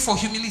 Yes, pray for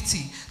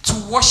humility to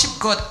worship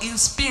God in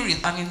spirit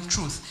and in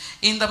truth.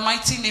 In the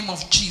mighty name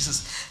of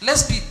Jesus.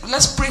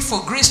 Let's pray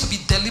for grace to be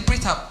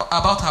deliberate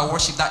about our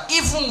worship. That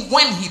even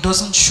when he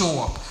doesn't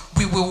show up,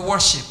 we will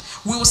worship.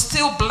 We will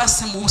still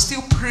bless him. We will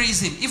still praise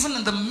him. Even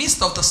in the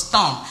midst of the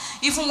storm.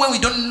 Even when we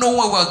don't know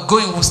where we're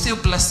going, we'll still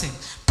bless him.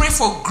 Pray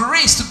for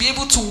grace to be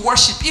able to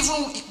worship even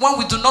when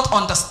we do not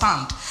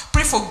understand.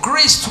 Pray for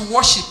grace to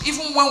worship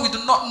even when we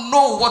do not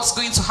know what's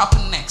going to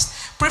happen next.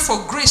 Pray for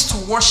grace to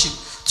worship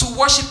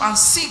and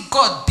see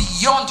God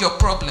beyond your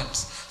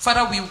problems.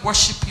 Father, we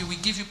worship you. We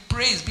give you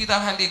praise. Be thou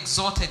highly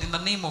exalted in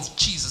the name of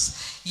Jesus.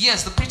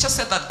 Yes, the preacher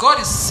said that God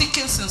is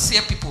seeking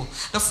sincere people.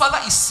 The Father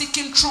is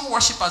seeking true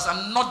worshippers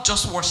and not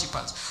just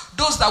worshippers.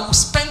 Those that will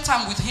spend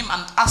time with him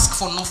and ask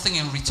for nothing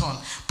in return.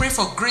 Pray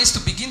for grace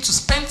to begin to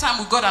spend time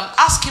with God and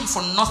ask him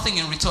for nothing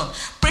in return.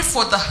 Pray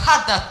for the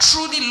heart that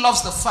truly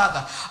loves the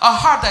Father. A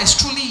heart that is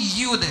truly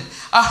yielded.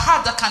 A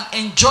heart that can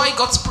enjoy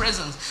God's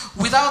presence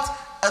without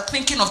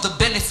thinking of the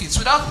benefits,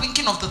 without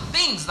thinking of the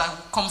things that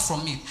will come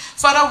from it.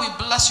 Father, we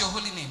bless your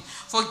holy name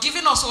for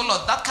giving us, oh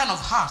Lord, that kind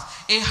of heart,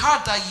 a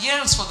heart that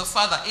yearns for the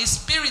Father, a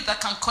spirit that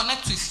can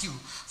connect with you.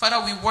 Father,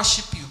 we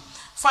worship you.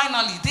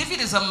 Finally, David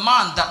is a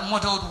man that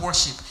modeled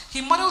worship. He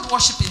modeled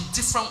worship in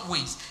different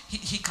ways.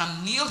 He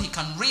can kneel, he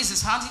can raise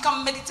his hands, he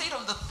can meditate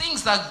on the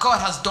things that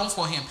God has done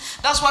for him.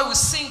 That's why we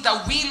sing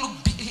that he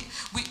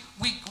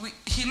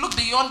looked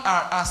beyond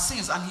our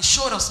sins and he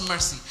showed us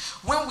mercy.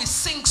 When we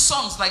sing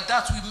songs like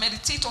that, we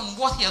meditate on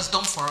what he has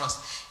done for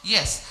us.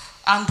 Yes,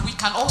 and we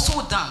can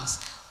also dance.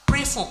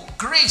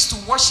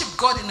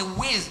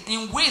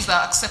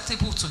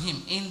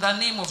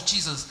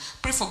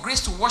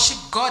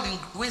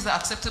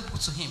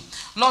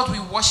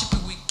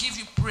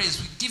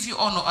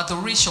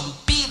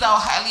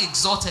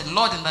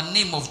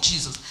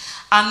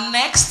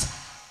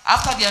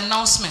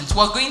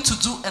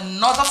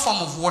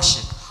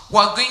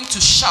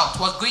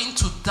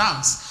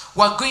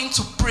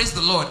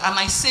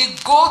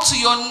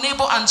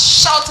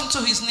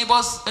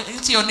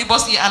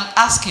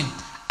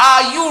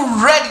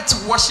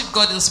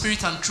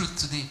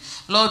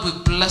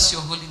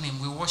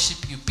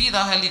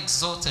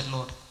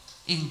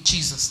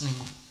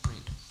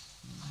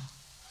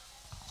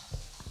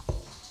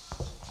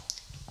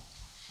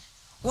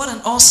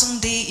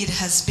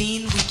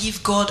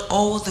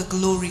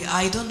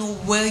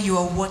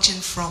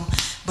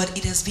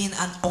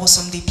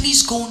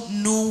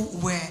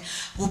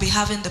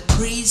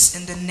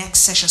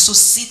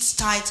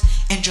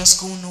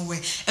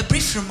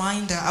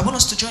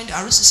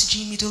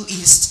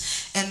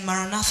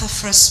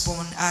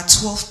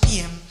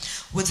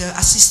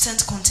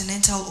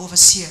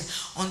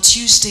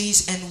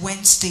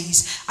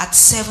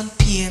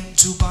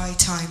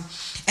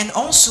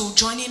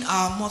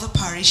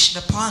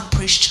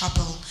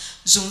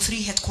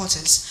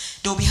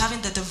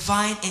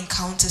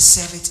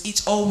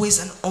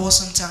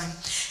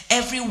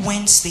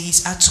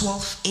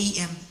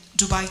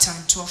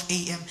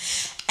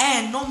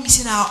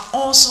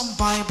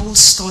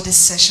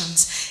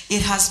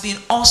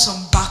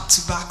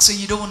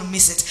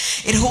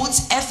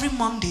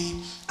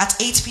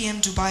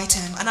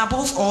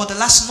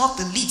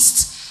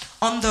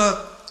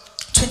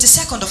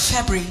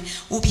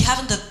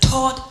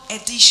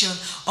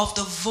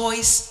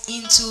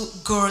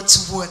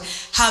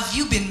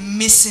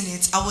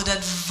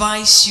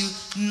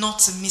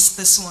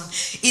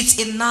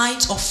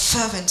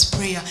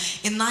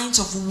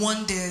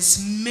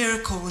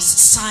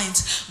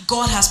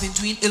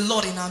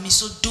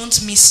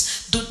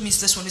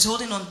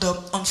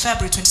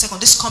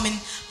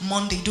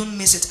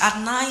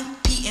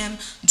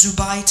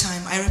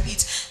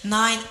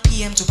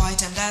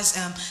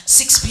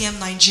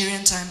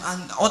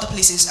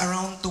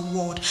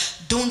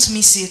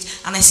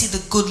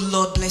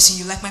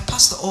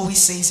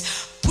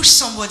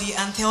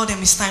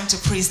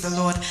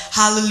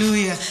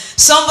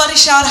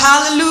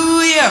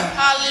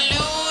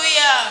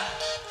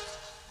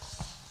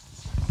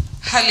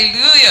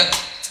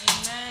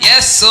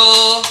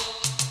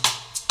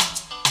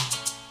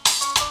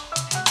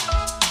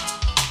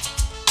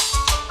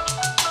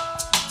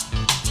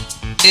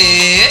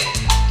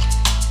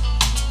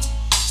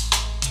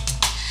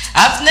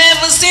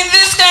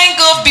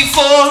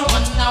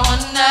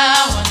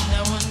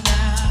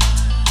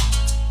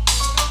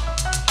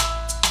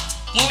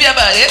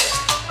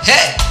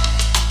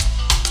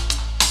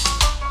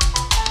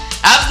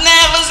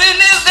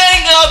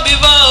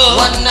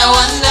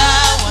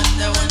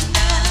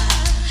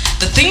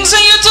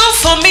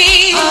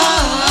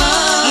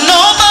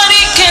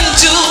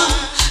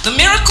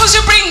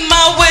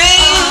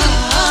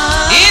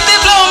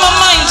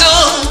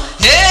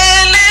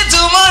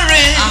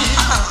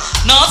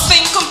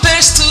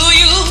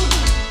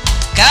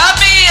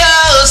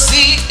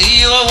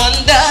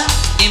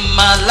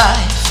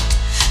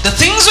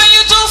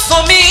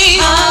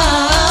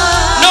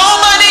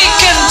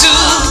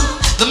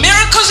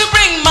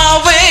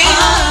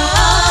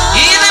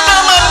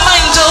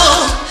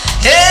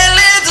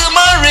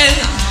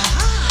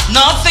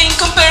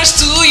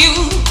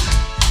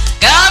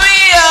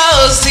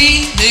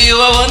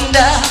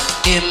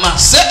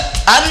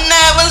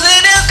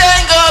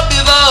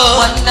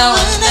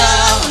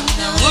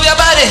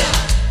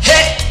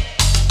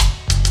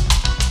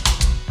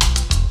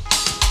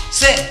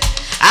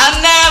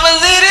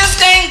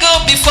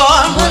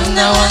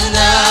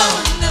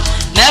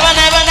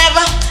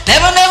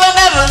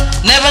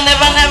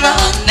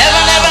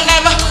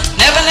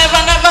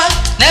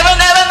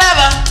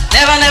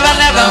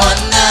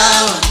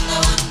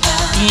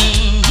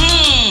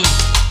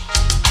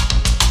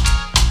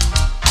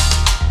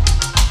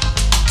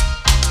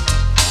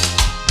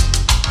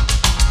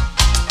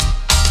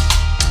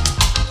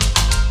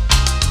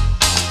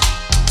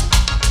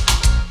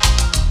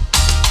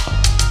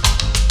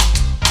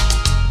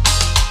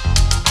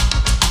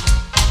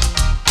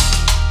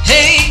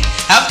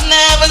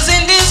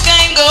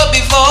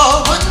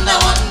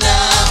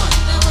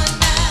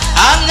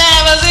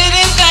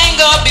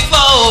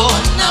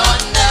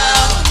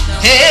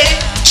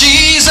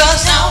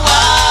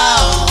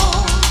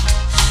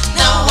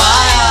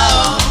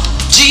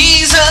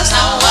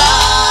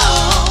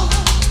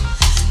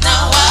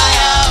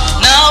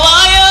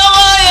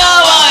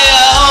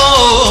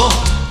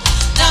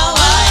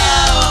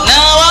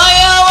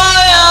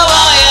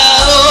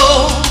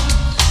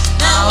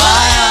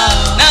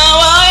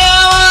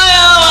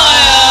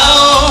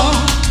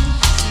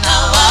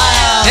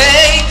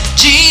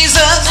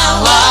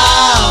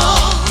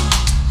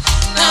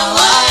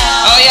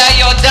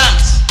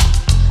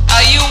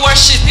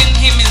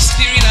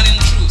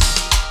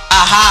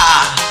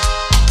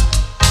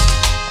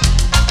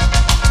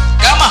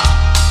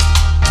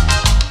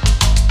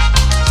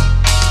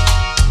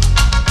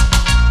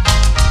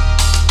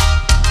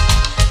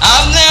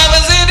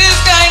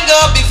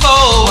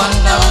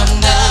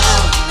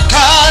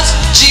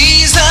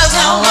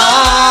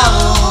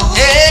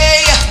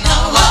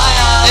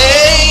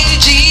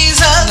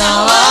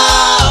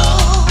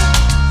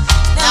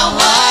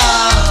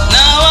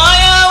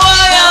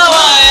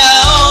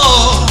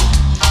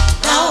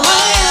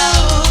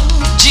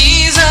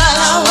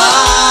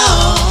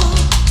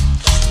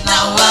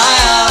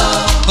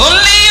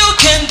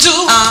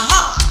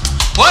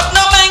 what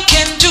no man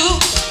can do.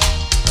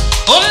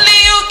 Only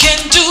you can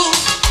do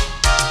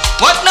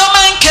what no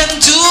man can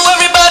do.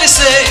 Everybody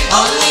say,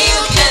 Only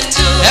you can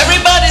do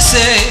everybody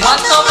say, what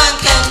no man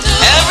can do.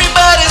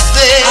 everybody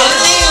say,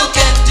 Only you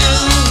can do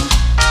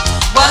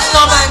what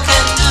no man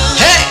can do.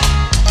 hey,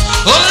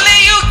 only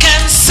you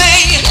can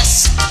say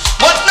Yes.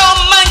 what no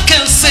man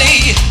can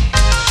say.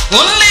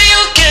 Only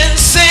you can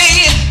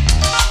say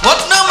what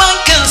no man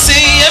can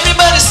say.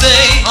 Everybody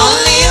say,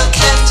 Only you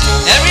can do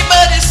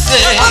everybody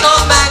say, what no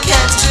man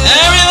can do.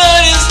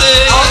 everybody say,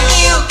 Only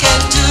you can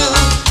do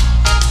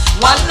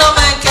what no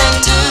man can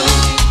do.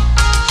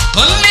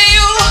 only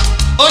you,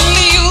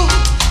 only you,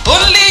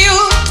 only you,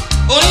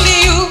 only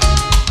you.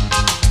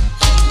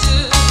 Do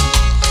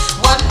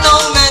what no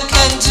man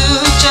can do,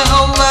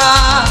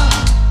 Jehovah.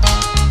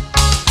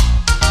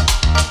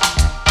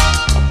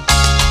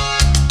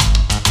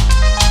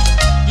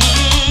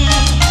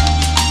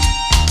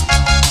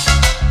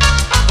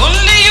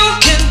 Only you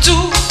can do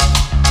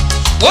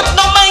what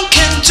no man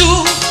can do.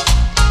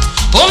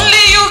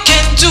 Only you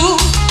can do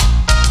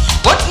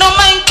what no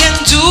man can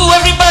do.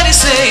 Everybody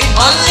say,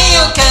 Only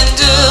you can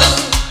do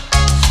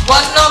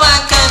what no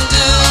man can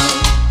do.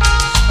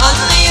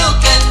 Only you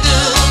can do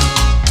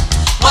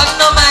what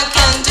no man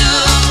can do.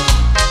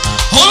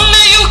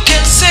 only you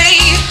can say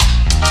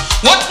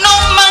what no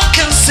man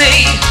can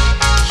say.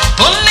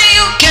 Only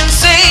you can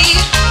say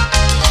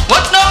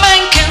what no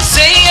man can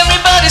say.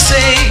 Everybody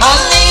say,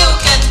 Only you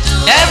can do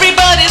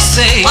everybody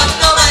say, what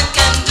no man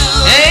can do.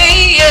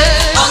 hey,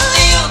 yeah.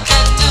 Only you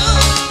can do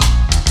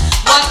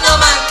what no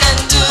man can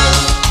do.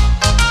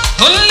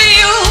 Only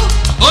you,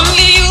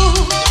 only you,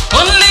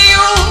 only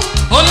you,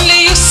 only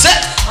you say.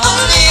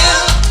 Only you,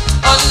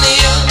 only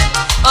you,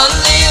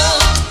 only you,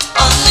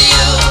 only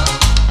you.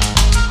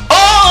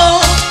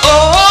 Oh,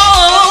 oh,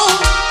 oh,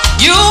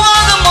 you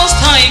are the most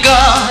high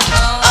God.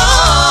 Oh,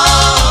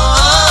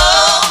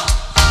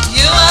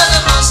 you are the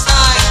most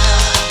high.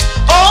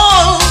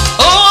 Oh,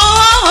 oh,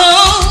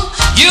 oh,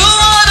 you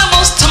are the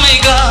most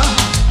high God.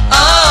 Oh,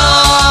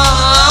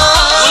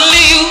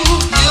 Only you,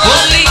 you are the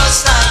only,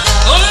 most high.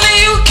 only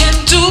you can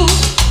do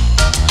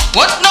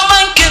what no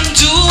man can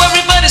do.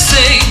 Everybody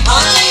say,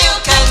 Only you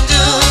can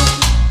do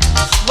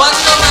what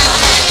no man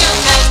can. You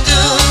can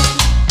do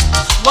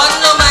what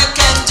no man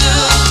can do.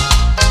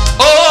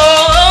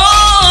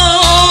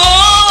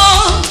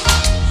 oh,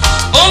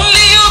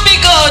 only you be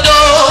God. Oh,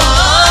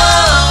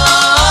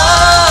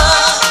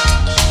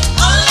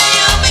 Only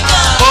you be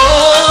God. oh,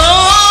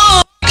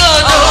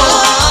 God. Oh,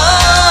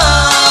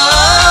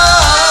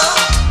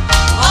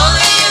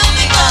 Only you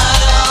be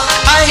God.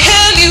 I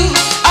hail you,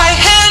 I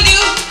hail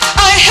you, I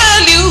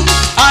hail you,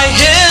 I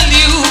hail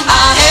you. I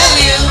hail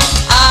you,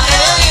 I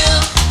hail you,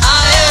 I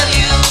hail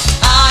you,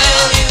 I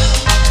hail you.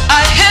 I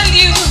hail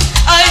you,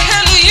 I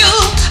hail you,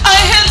 I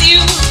hail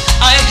you,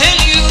 I hail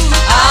you.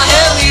 I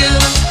hail you,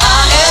 I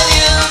hail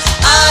you,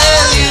 I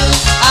hail you,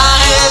 I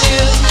hail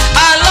you. I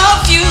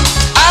love you,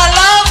 I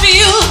love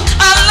you,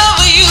 I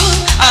love you,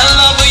 I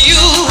love you.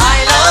 I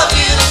love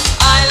you,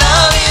 I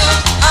love you,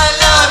 I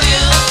love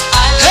you, I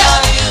love you.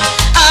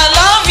 I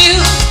love you, I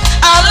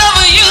love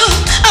you,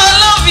 I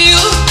love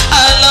you, I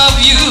love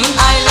you. I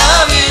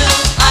love you,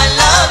 I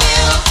love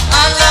you, I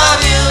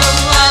love you,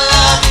 I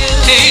love you.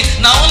 Hey,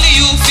 now only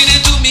you feel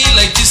it do me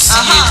like this,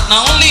 yeah.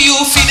 Now only you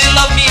feel it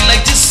love me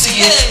like this,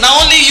 yeah. Now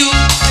only you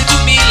feel it do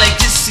me like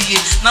this, yeah.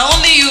 Now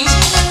only you, You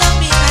love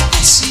me like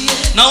this, yeah.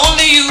 now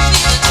only you, You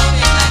do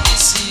me like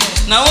this,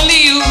 yeah. now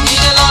only you, You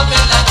love me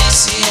like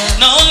this, yeah.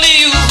 now only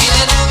you, You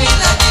do me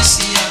like this,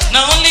 yeah.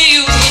 now only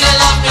you. You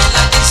love me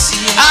like this,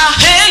 yeah. I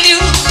hail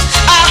you,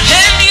 I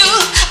hail you,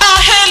 I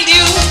hail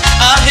you,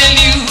 I hail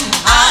you.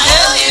 I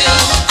hail you,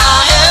 I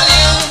hail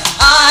you,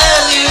 I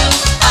hail you,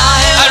 I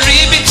hail you.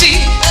 Aribiti,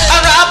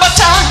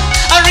 Arabata,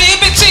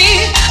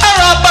 Aribiti,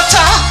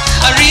 Arabata,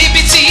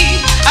 Aribiti,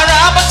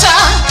 Arabata,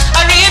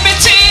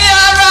 Aribiti,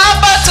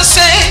 Arabata,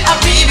 say.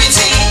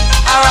 Aribiti,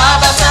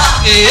 Arabata,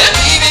 Yeah.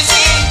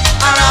 Aribiti,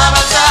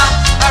 Arabata,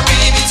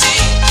 Aribiti,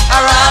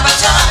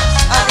 Arabata,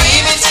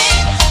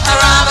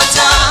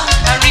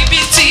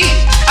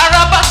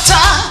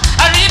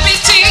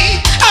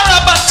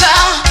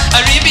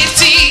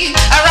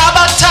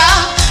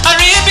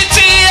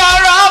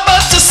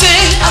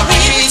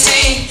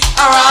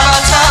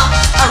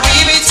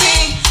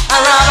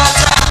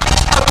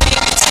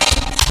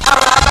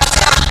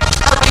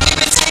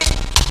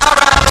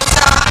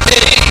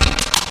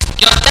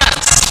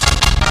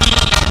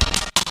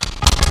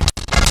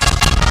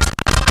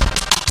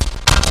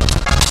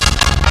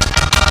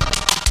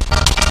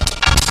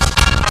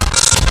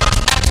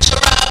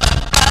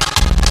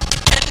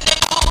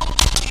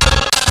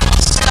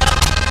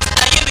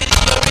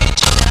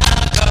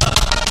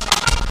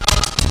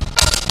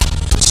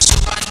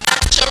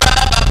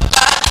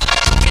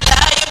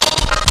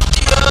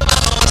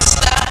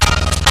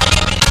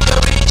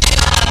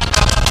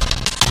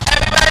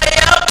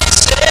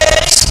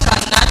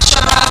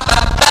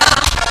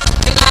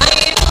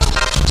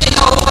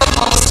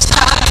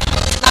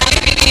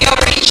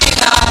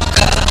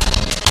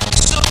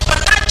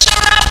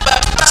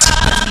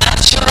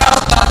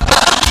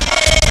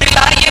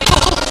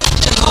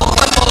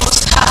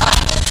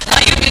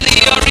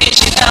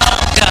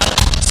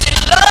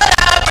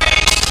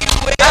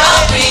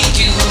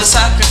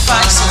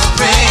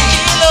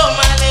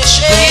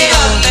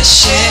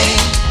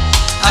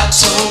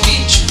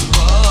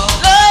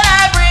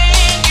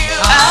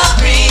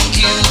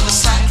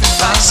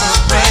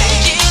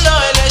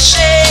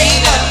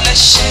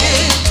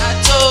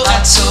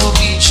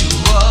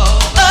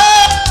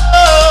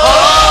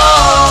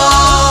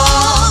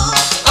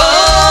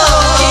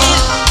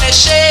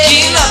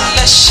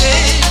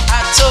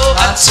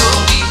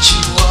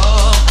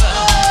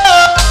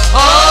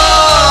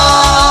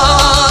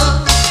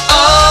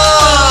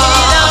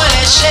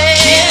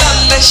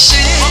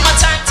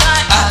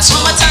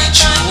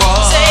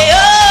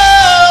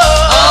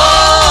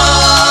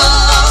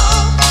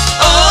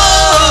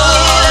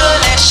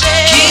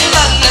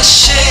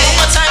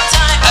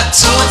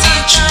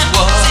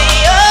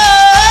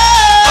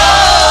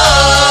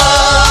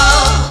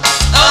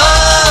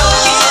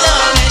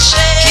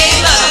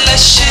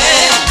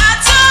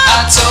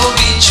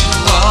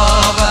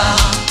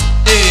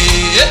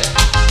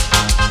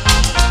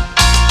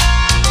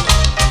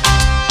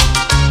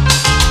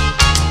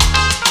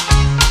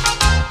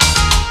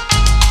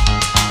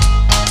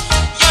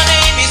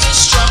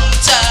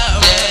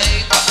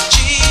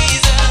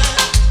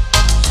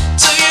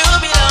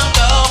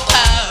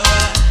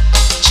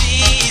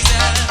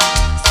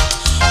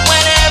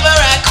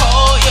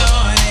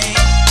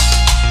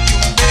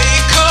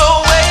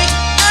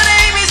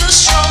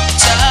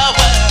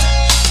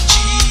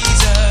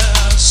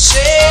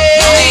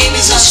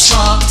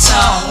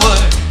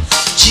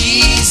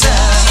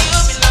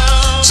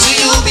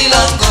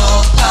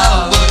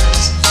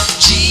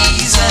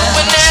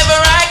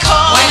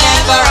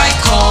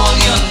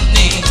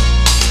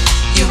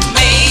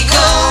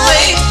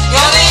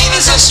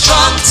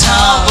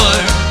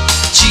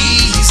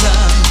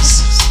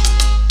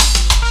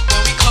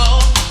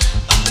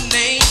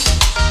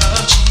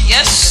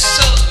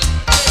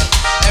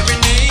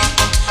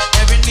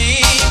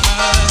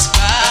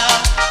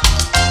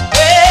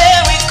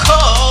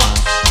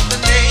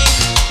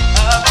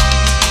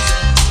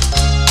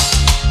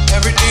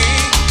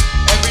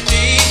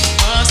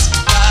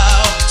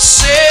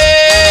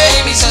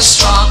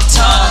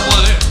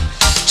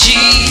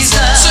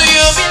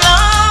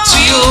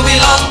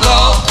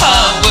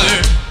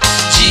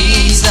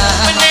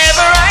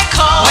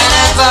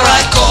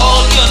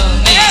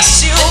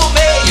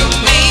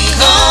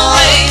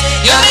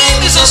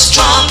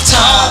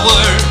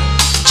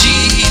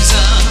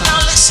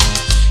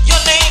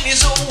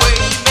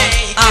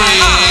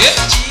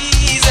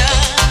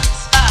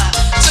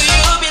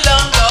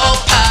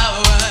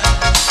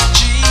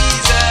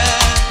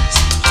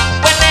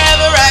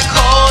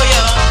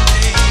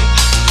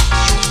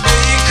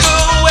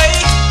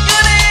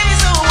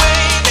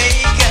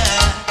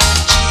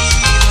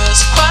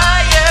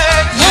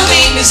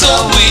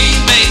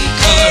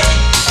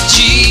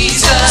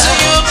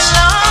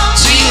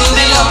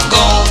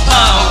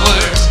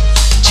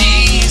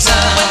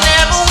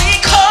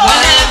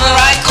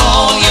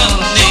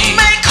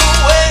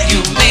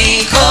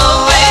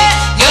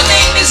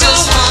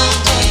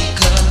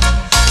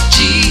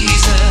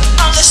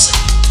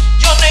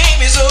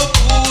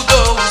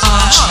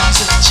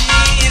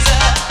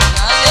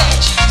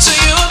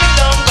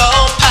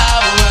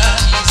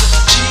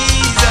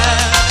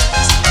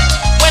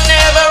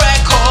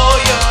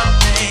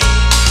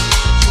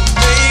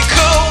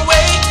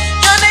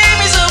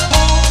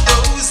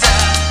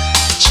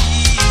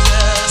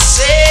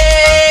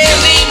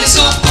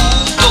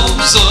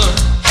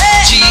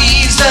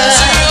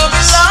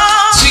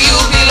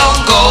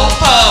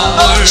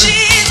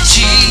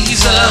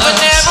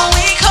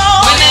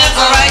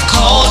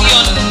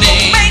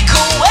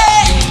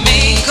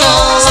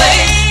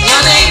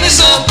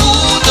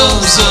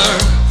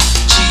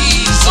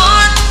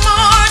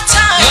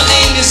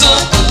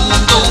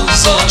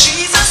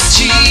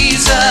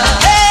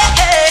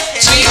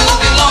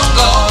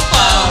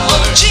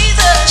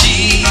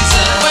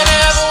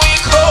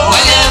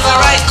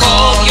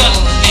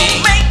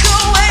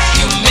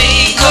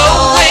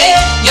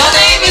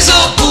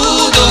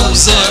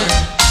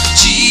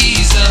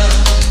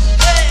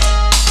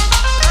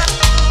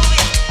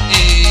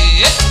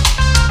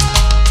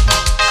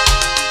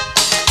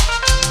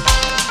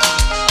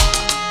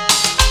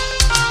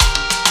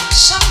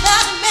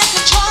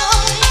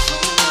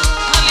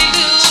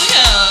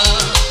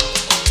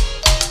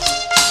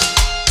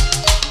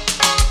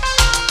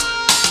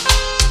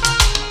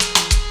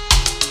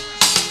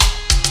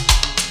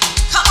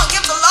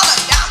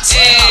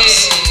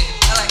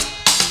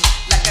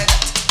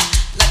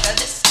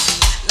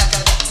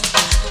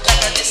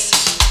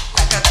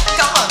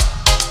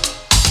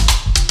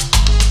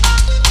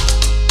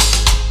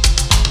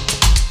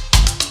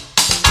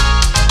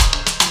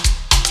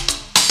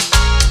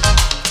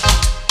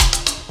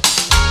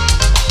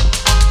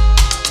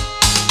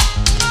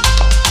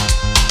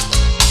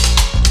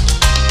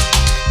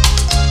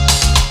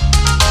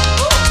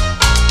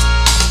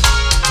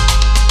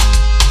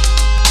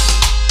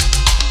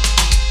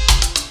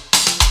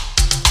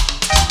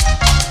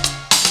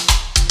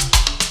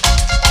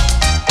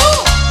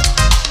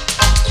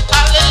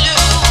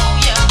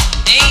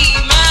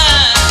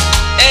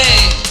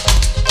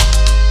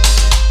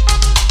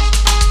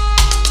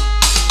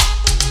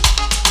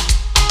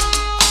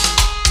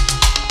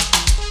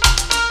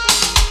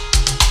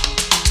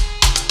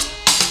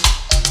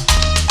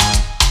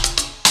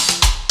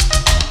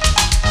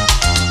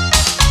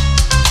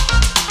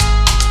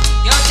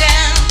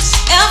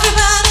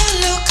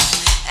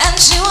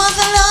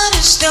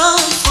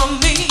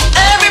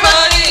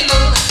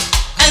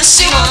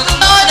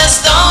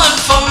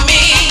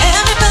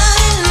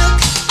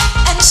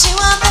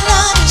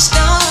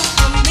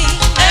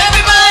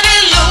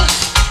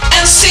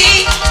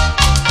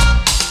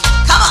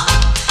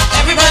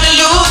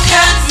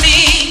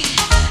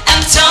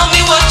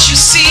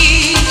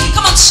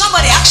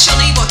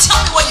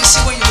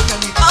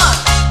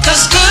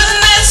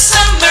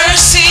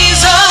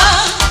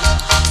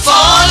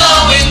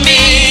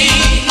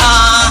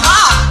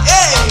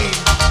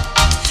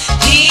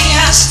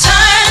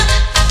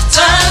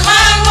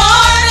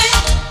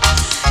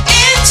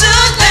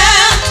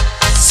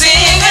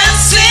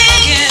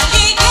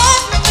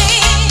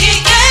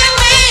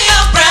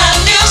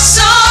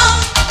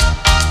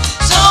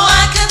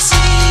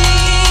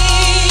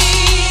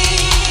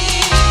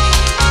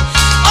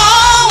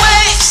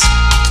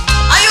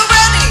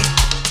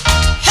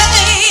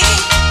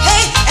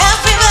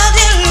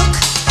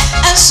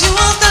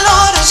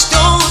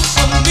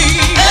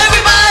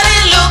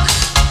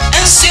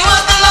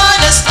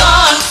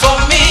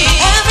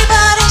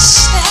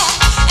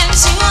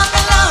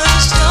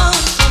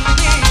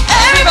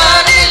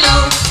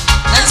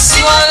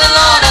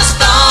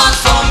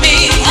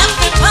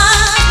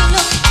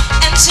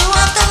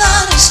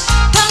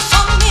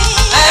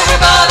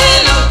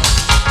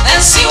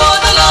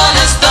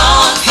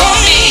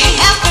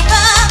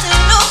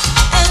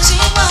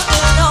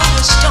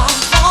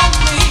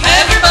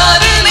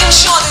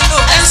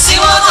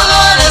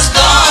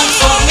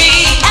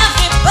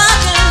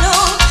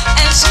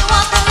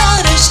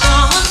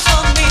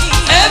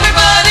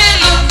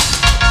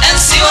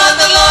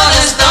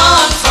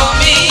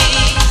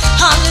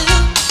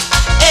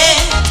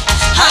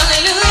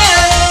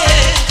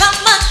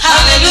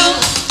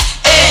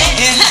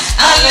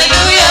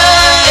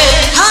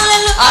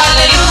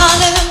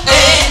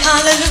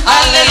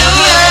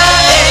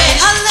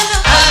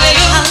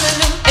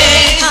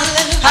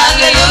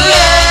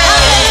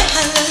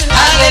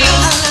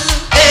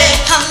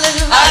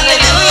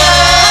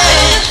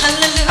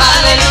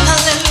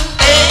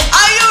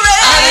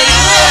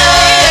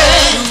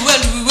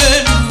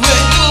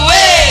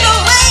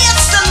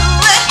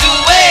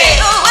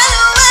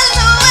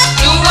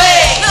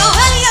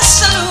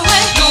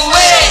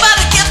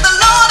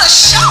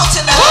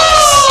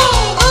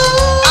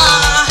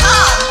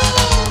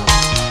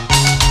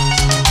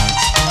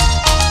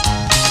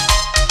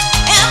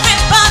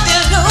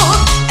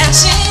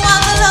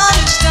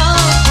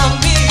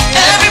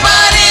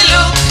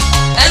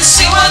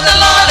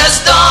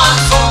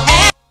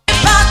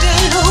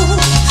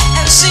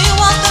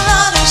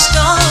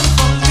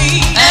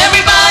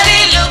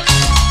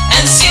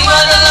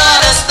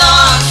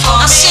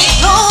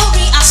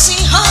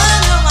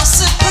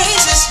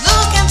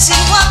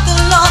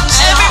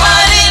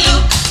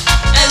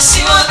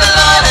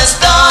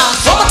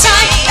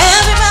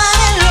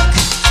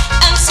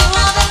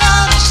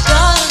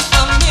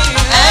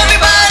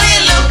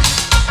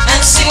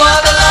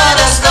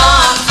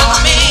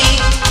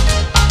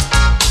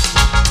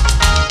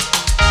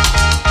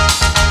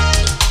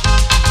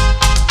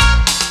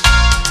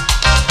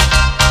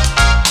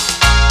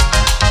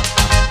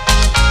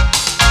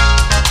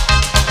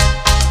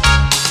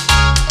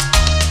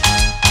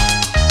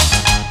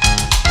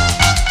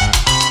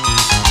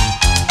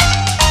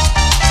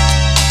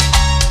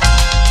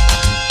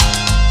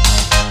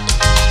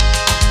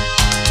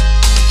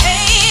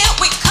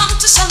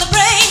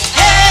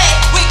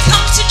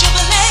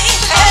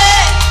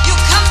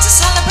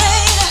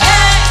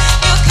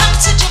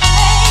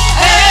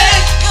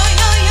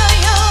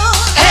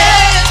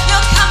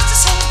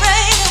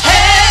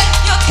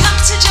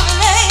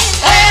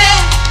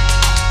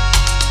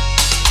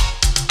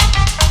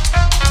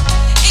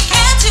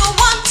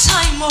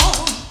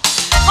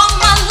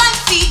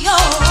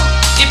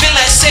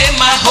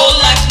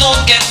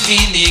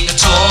 in the